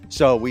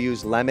 So we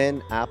use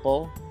lemon,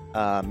 apple,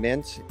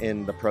 mint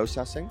in the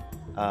processing,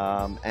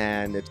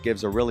 and it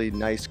gives a really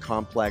nice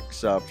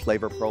complex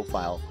flavor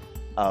profile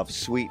of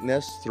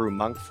sweetness through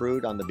monk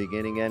fruit on the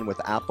beginning end with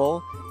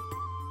apple,